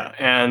 Yeah,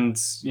 and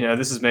you know,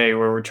 this is maybe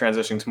where we're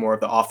transitioning to more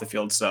of the off the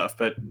field stuff,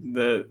 but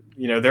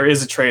there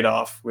is a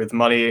trade-off with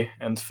money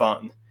and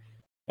fun.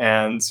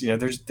 And you know,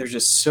 there's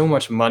just so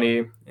much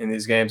money in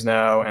these games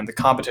now, and the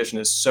competition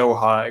is so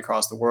high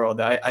across the world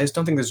that I just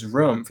don't think there's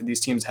room for these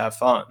teams to have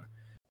fun.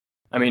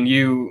 I mean,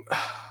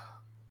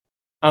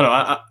 I don't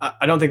know.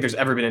 I don't think there's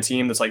ever been a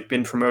team that's like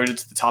been promoted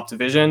to the top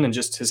division and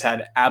just has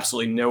had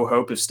absolutely no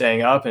hope of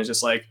staying up, and it's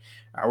just like,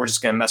 we're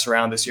just gonna mess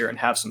around this year and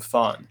have some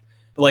fun.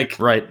 But like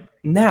right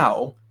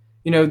now,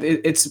 you know,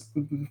 it's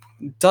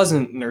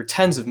dozens or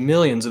tens of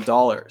millions of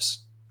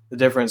dollars, the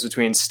difference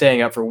between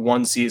staying up for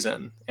one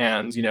season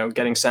and, you know,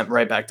 getting sent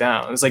right back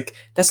down. It's like,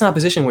 that's not a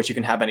position in which you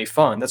can have any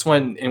fun. That's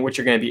one in which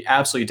you're going to be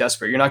absolutely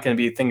desperate. You're not going to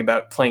be thinking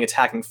about playing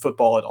attacking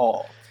football at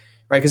all,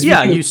 right? Because you're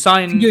going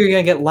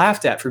to get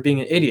laughed at for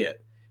being an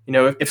idiot. You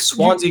know, if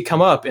Swansea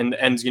come up and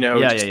you know,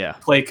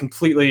 play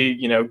completely,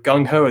 you know,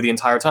 gung-ho the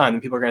entire time,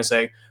 then people are going to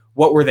say,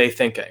 what were they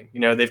thinking? You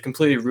know, they've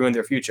completely ruined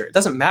their future. It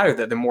doesn't matter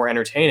that they're more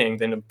entertaining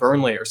than a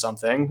Burnley or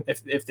something.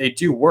 If they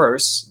do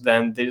worse,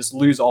 then they just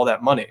lose all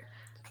that money.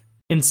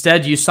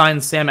 Instead, you sign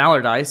Sam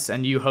Allardyce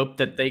and you hope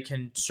that they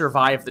can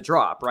survive the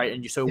drop, right?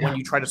 And when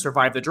you try to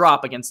survive the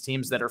drop against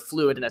teams that are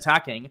fluid and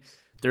attacking,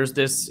 there's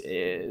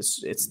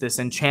it's this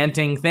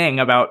enchanting thing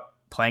about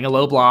playing a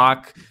low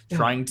block,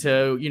 trying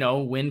to, you know,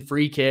 win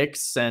free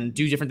kicks and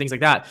do different things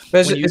like that.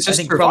 But it's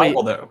just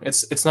survival, though.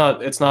 It's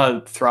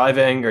not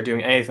thriving or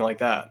doing anything like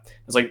that.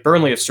 It's like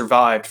Burnley have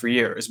survived for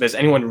years. But is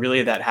anyone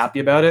really that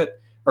happy about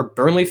it? Are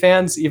Burnley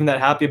fans even that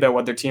happy about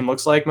what their team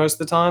looks like most of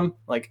the time?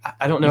 Like,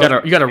 I don't know.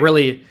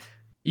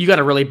 You got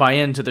to really buy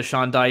into the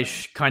Sean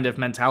Dyche kind of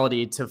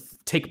mentality to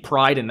take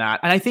pride in that.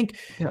 And I think,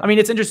 I mean,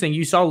 it's interesting.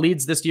 You saw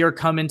Leeds this year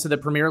come into the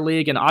Premier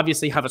League and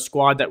obviously have a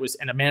squad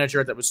and a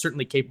manager that was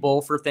certainly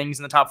capable for things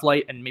in the top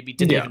flight and maybe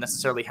didn't even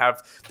necessarily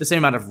have the same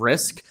amount of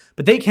risk.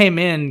 But they came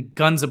in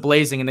guns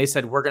a-blazing and they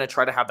said, we're going to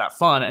try to have that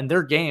fun. And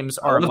their games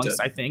are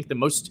amongst, I think, the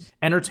most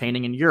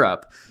entertaining in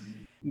Europe.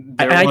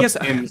 I guess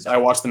games I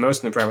watched the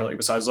most in the Premier League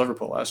besides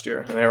Liverpool last year.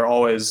 And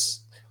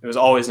it was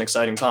always an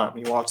exciting time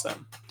when you watch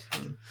them.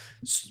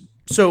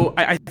 So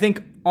I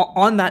think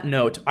on that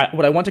note,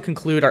 what I want to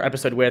conclude our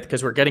episode with,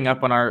 because we're getting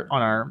up on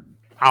our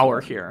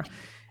hour here,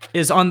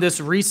 is on this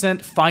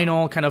recent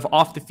final kind of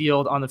off the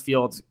field, on the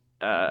field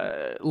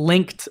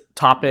linked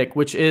topic,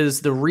 which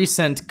is the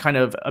recent kind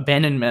of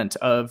abandonment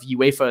of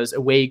UEFA's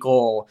away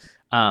goal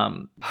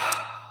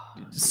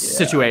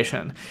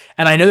situation.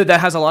 And I know that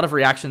has a lot of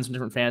reactions from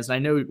different fans. And I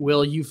know,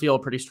 Will, you feel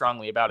pretty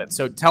strongly about it.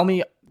 So tell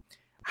me,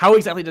 how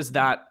exactly does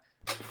that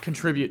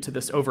contribute to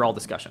this overall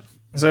discussion?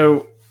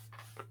 So,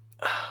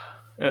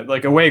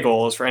 like, away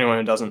goals, for anyone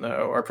who doesn't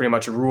know, are pretty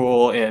much a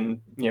rule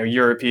in, you know,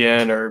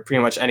 European or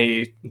pretty much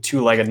any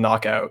two-legged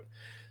knockout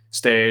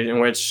stage in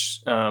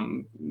which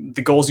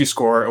the goals you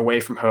score away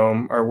from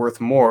home are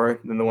worth more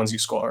than the ones you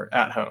score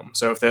at home.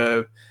 So if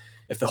the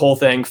whole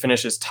thing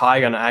finishes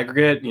tied on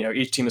aggregate, you know,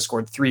 each team has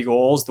scored 3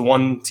 goals. The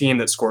one team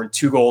that scored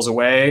 2 goals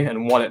away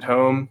and 1 at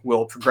home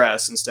will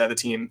progress instead of the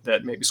team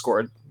that maybe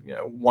scored, you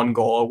know, 1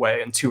 goal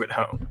away and 2 at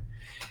home.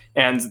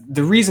 And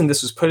the reason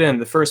this was put in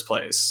the first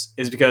place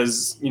is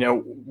because, you know,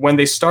 when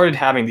they started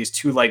having these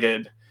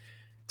two-legged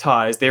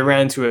ties, they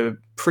ran into a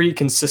pretty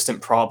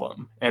consistent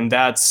problem. And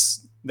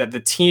that's that the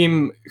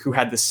team who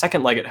had the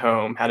second leg at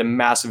home had a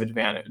massive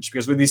advantage.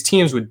 Because what these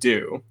teams would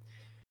do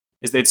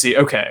is they'd see,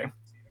 okay,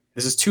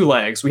 This is 2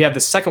 legs. We have the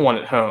second one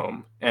at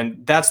home,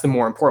 and that's the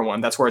more important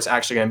one. That's where it's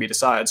actually going to be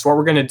decided. So what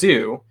we're going to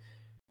do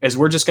is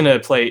we're just going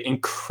to play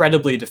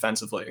incredibly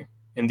defensively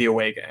in the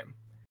away game.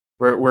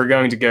 We're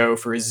going to go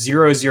for a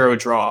 0-0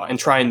 draw and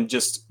try and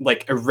just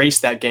like erase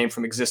that game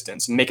from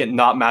existence and make it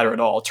not matter at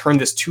all. Turn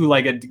this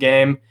 2-legged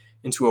game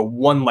into a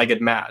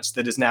 1-legged match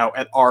that is now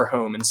at our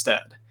home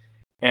instead.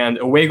 And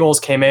away goals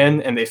came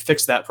in and they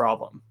fixed that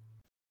problem.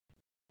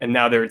 And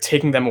now they're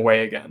taking them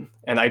away again.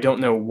 And I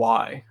don't know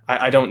why.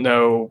 I don't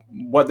know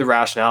what the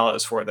rationale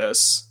is for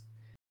this.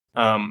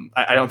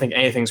 I don't think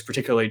anything's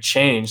particularly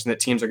changed and that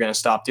teams are going to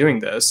stop doing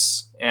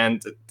this.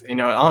 And, it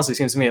honestly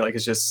seems to me like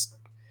it's just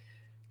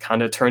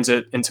kind of turns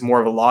it into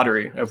more of a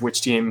lottery of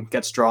which team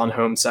gets drawn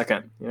home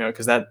second,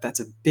 because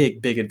that's a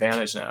big, big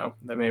advantage now.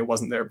 I mean, it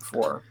wasn't there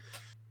before.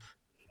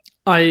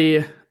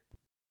 One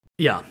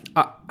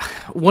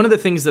of the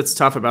things that's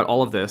tough about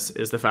all of this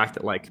is the fact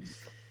that like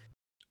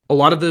a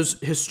lot of those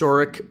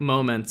historic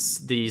moments,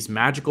 these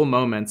magical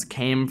moments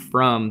came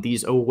from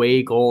these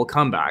away goal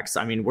comebacks.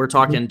 I mean, we're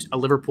talking a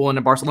Liverpool and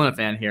a Barcelona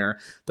fan here.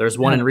 There's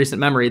one in recent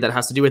memory that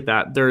has to do with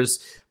that.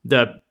 There's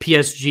the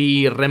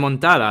PSG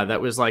remontada.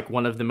 That was like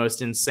one of the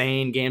most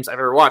insane games I've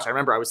ever watched. I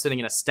remember I was sitting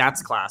in a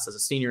stats class as a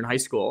senior in high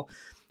school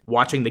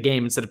watching the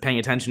game instead of paying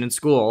attention in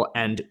school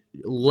and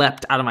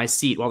leapt out of my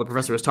seat while the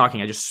professor was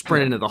talking. I just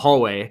sprinted into the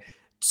hallway,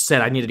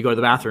 said I needed to go to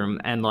the bathroom,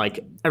 and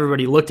like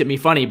everybody looked at me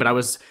funny, but I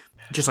was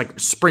just like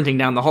sprinting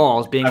down the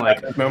halls being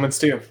I've had moments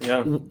too.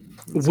 Yeah.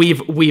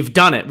 We've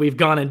done it. We've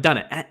gone and done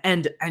it.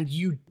 And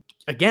you,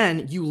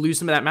 again, you lose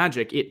some of that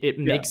magic. It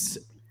makes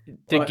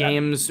the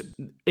games,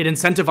 it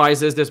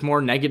incentivizes this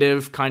more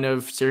negative kind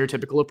of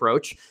stereotypical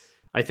approach.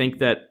 I think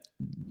that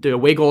the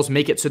away goals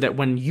make it so that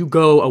when you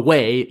go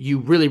away, you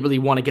really, really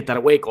want to get that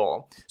away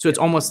goal. So it's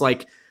almost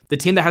like the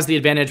team that has the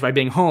advantage by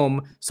being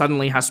home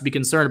suddenly has to be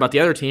concerned about the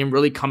other team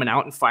really coming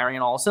out and firing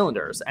on all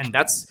cylinders. And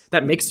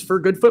that makes for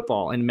good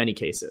football in many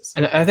cases.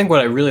 And I think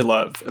what I really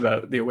love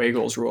about the away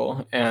goals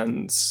rule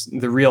and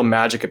the real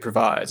magic it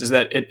provides is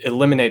that it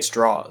eliminates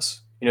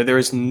draws. There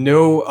is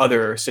no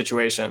other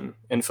situation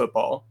in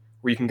football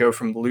where you can go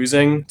from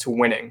losing to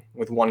winning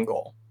with 1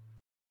 goal.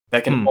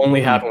 That can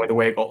only happen with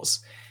away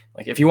goals.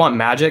 Like if you want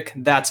magic,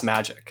 that's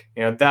magic.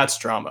 That's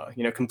drama.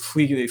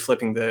 Completely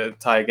flipping the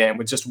tie game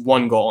with just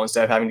 1 goal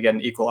instead of having to get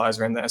an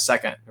equalizer in the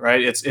second,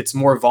 right? It's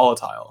more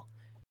volatile,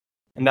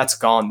 and that's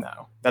gone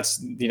now. That's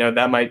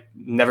that might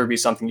never be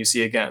something you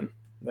see again.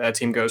 That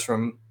team goes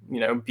from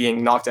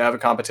being knocked out of a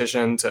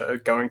competition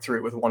to going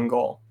through with 1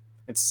 goal.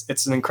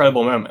 It's an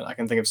incredible moment. I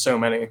can think of so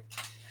many.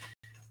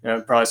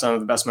 Probably some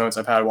of the best moments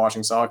I've had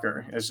watching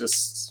soccer. It's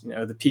just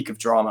the peak of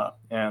drama,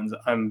 and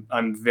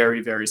I'm very,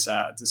 very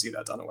sad to see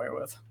that done away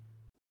with.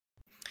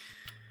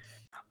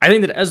 I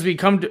think that as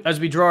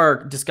we draw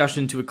our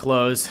discussion to a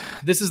close,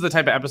 this is the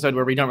type of episode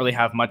where we don't really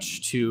have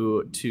much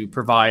to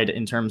provide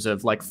in terms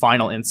of like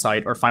final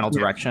insight or final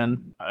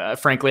direction.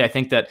 Frankly, I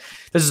think that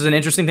this is an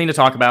interesting thing to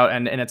talk about,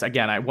 and it's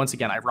once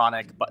again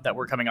ironic, but that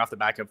we're coming off the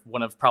back of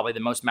one of probably the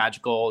most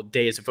magical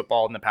days of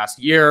football in the past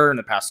year, in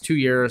the past 2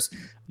 years,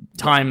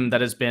 time that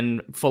has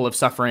been full of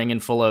suffering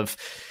and full of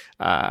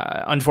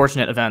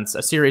unfortunate events,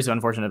 a series of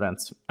unfortunate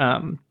events.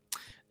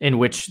 In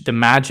which the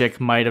magic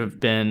might have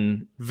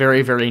been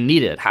very, very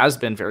needed, has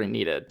been very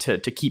needed to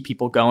keep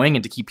people going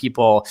and to keep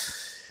people,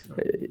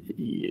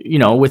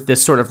 with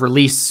this sort of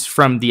release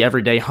from the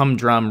everyday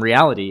humdrum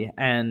reality.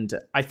 And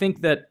I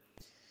think that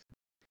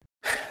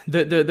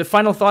the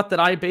final thought that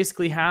I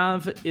basically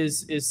have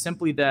is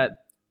simply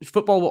that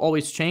football will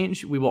always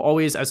change. We will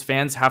always, as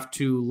fans, have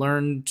to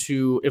learn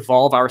to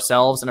evolve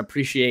ourselves and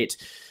appreciate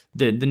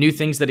the new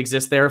things that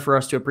exist there for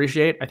us to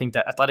appreciate. I think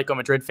that Atletico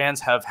Madrid fans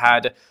have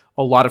had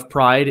a lot of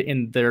pride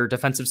in their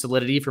defensive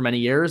solidity for many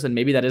years, and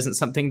maybe that isn't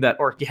something that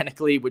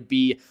organically would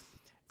be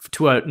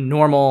to a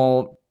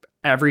normal,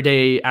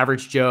 everyday,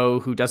 average Joe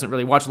who doesn't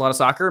really watch a lot of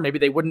soccer. Maybe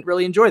they wouldn't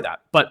really enjoy that.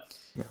 But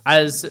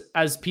as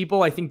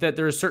people, I think that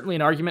there's certainly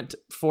an argument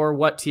for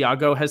what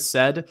Thiago has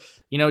said.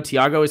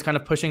 Thiago is kind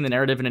of pushing the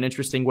narrative in an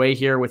interesting way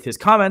here with his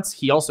comments.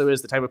 He also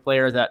is the type of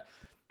player that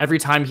every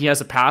time he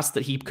has a pass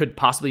that he could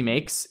possibly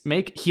make,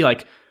 he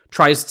like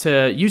tries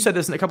to, you said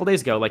this a couple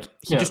days ago, like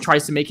he just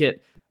tries to make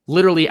it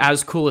literally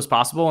as cool as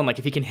possible. And like,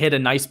 if he can hit a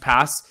nice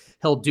pass,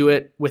 he'll do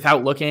it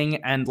without looking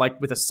and like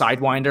with a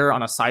sidewinder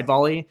on a side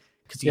volley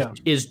because he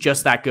is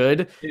just that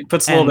good. It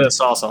puts a little bit of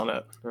sauce on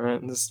it.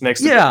 Right? This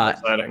makes it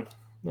exciting.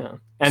 Yeah.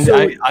 And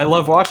so, I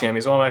love watching him.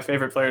 He's one of my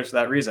favorite players for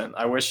that reason.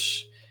 I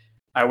wish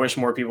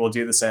more people would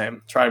do the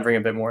same. Try and bring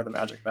a bit more of the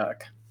magic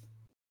back.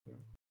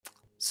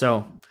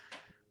 So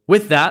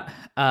with that,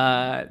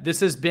 this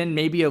has been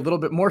maybe a little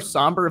bit more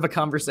somber of a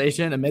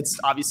conversation amidst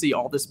obviously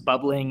all this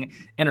bubbling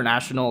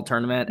international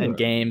tournament and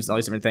games and all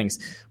these different things.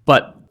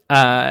 But,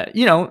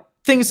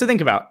 things to think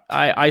about.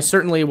 I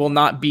certainly will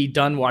not be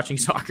done watching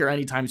soccer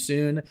anytime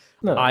soon.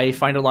 No. I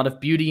find a lot of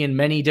beauty in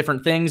many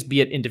different things,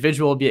 be it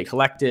individual, be it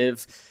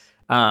collective.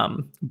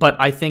 But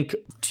I think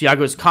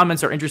Thiago's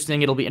comments are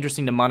interesting. It'll be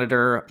interesting to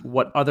monitor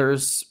what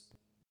others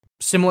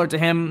similar to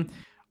him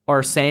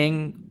are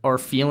saying or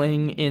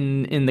feeling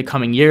in the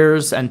coming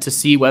years, and to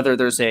see whether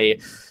there's a,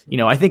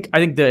 I think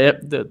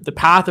the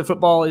path of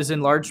football is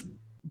in large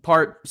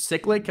part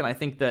cyclic, and I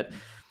think that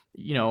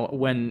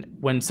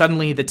when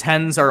suddenly the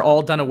 10s are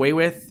all done away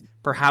with,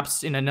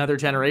 perhaps in another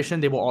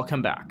generation they will all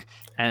come back.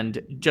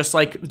 And just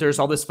like there's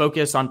all this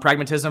focus on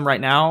pragmatism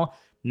right now,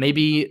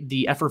 maybe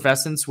the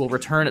effervescence will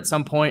return at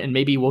some point, and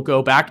maybe we'll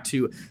go back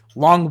to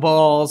long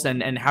balls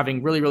and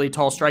having really, really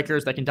tall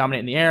strikers that can dominate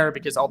in the air,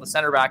 because all the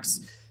center backs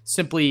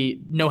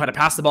simply know how to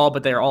pass the ball,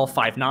 but they're all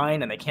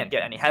 5'9" and they can't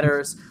get any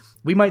headers.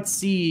 We might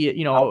see,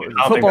 I don't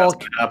football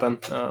think that's going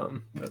to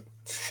happen.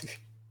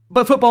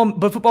 But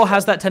football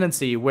has that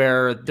tendency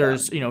where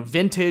there's,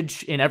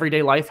 vintage in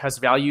everyday life has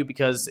value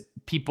because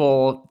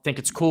people think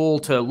it's cool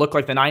to look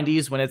like the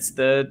 90s when it's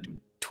the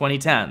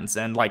 2010s.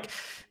 And like,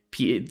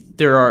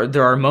 there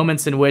are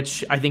moments in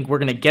which I think we're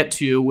going to get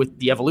to with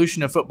the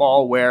evolution of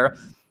football where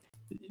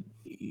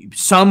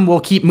some will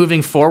keep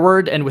moving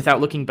forward and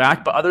without looking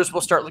back, but others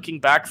will start looking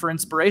back for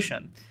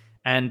inspiration.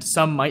 And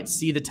some might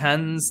see the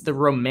 10s, the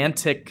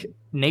romantic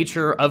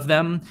nature of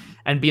them,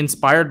 and be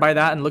inspired by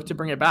that and look to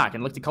bring it back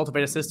and look to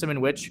cultivate a system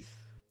in which,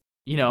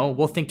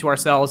 we'll think to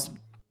ourselves,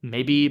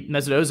 maybe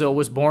Mesut Ozil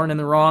was born in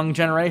the wrong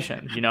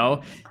generation,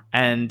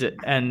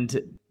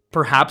 and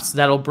perhaps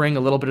that'll bring a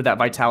little bit of that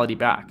vitality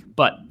back.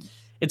 But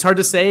it's hard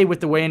to say with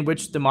the way in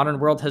which the modern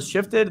world has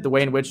shifted, the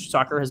way in which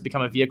soccer has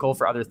become a vehicle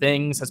for other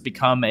things, has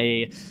become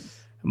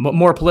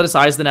more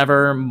politicized than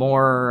ever.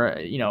 More,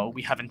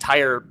 we have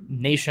entire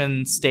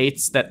nation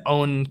states that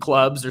own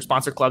clubs or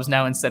sponsor clubs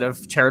now instead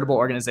of charitable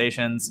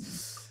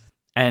organizations.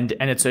 And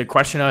it's a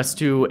question as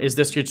to, is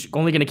this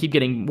only going to keep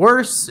getting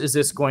worse? Is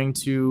this going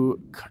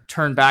to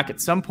turn back at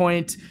some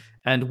point?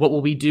 And what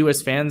will we do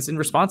as fans in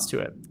response to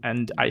it?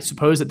 And I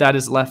suppose that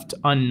is left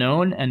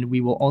unknown, and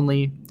we will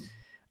only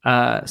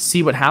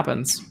see what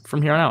happens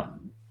from here on out.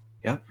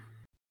 Yeah.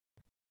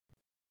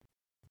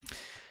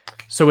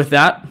 So with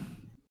that,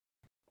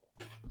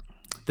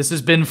 this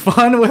has been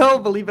fun, Will.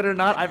 Believe it or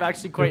not, I've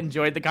actually quite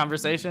enjoyed the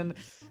conversation.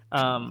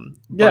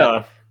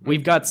 Yeah,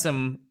 we've got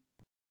some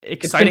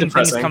exciting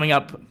things coming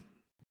up.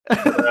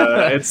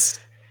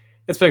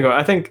 It's been going.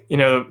 I think,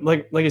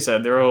 like you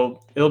said,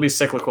 it'll be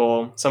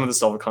cyclical. Some of the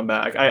stuff will come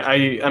back.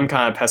 I'm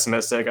kind of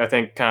pessimistic. I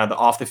think kind of the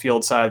off the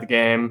field side of the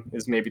game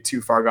is maybe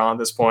too far gone at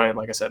this point.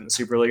 Like I said in the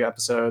Super League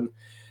episode.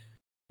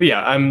 But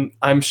yeah,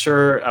 I'm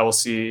sure I will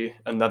see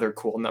another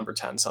cool number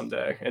 10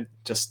 someday. It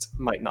just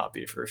might not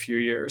be for a few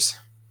years.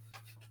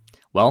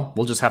 Well,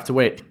 we'll just have to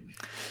wait.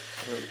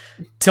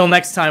 Till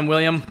next time,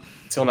 William.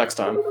 Till next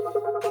time.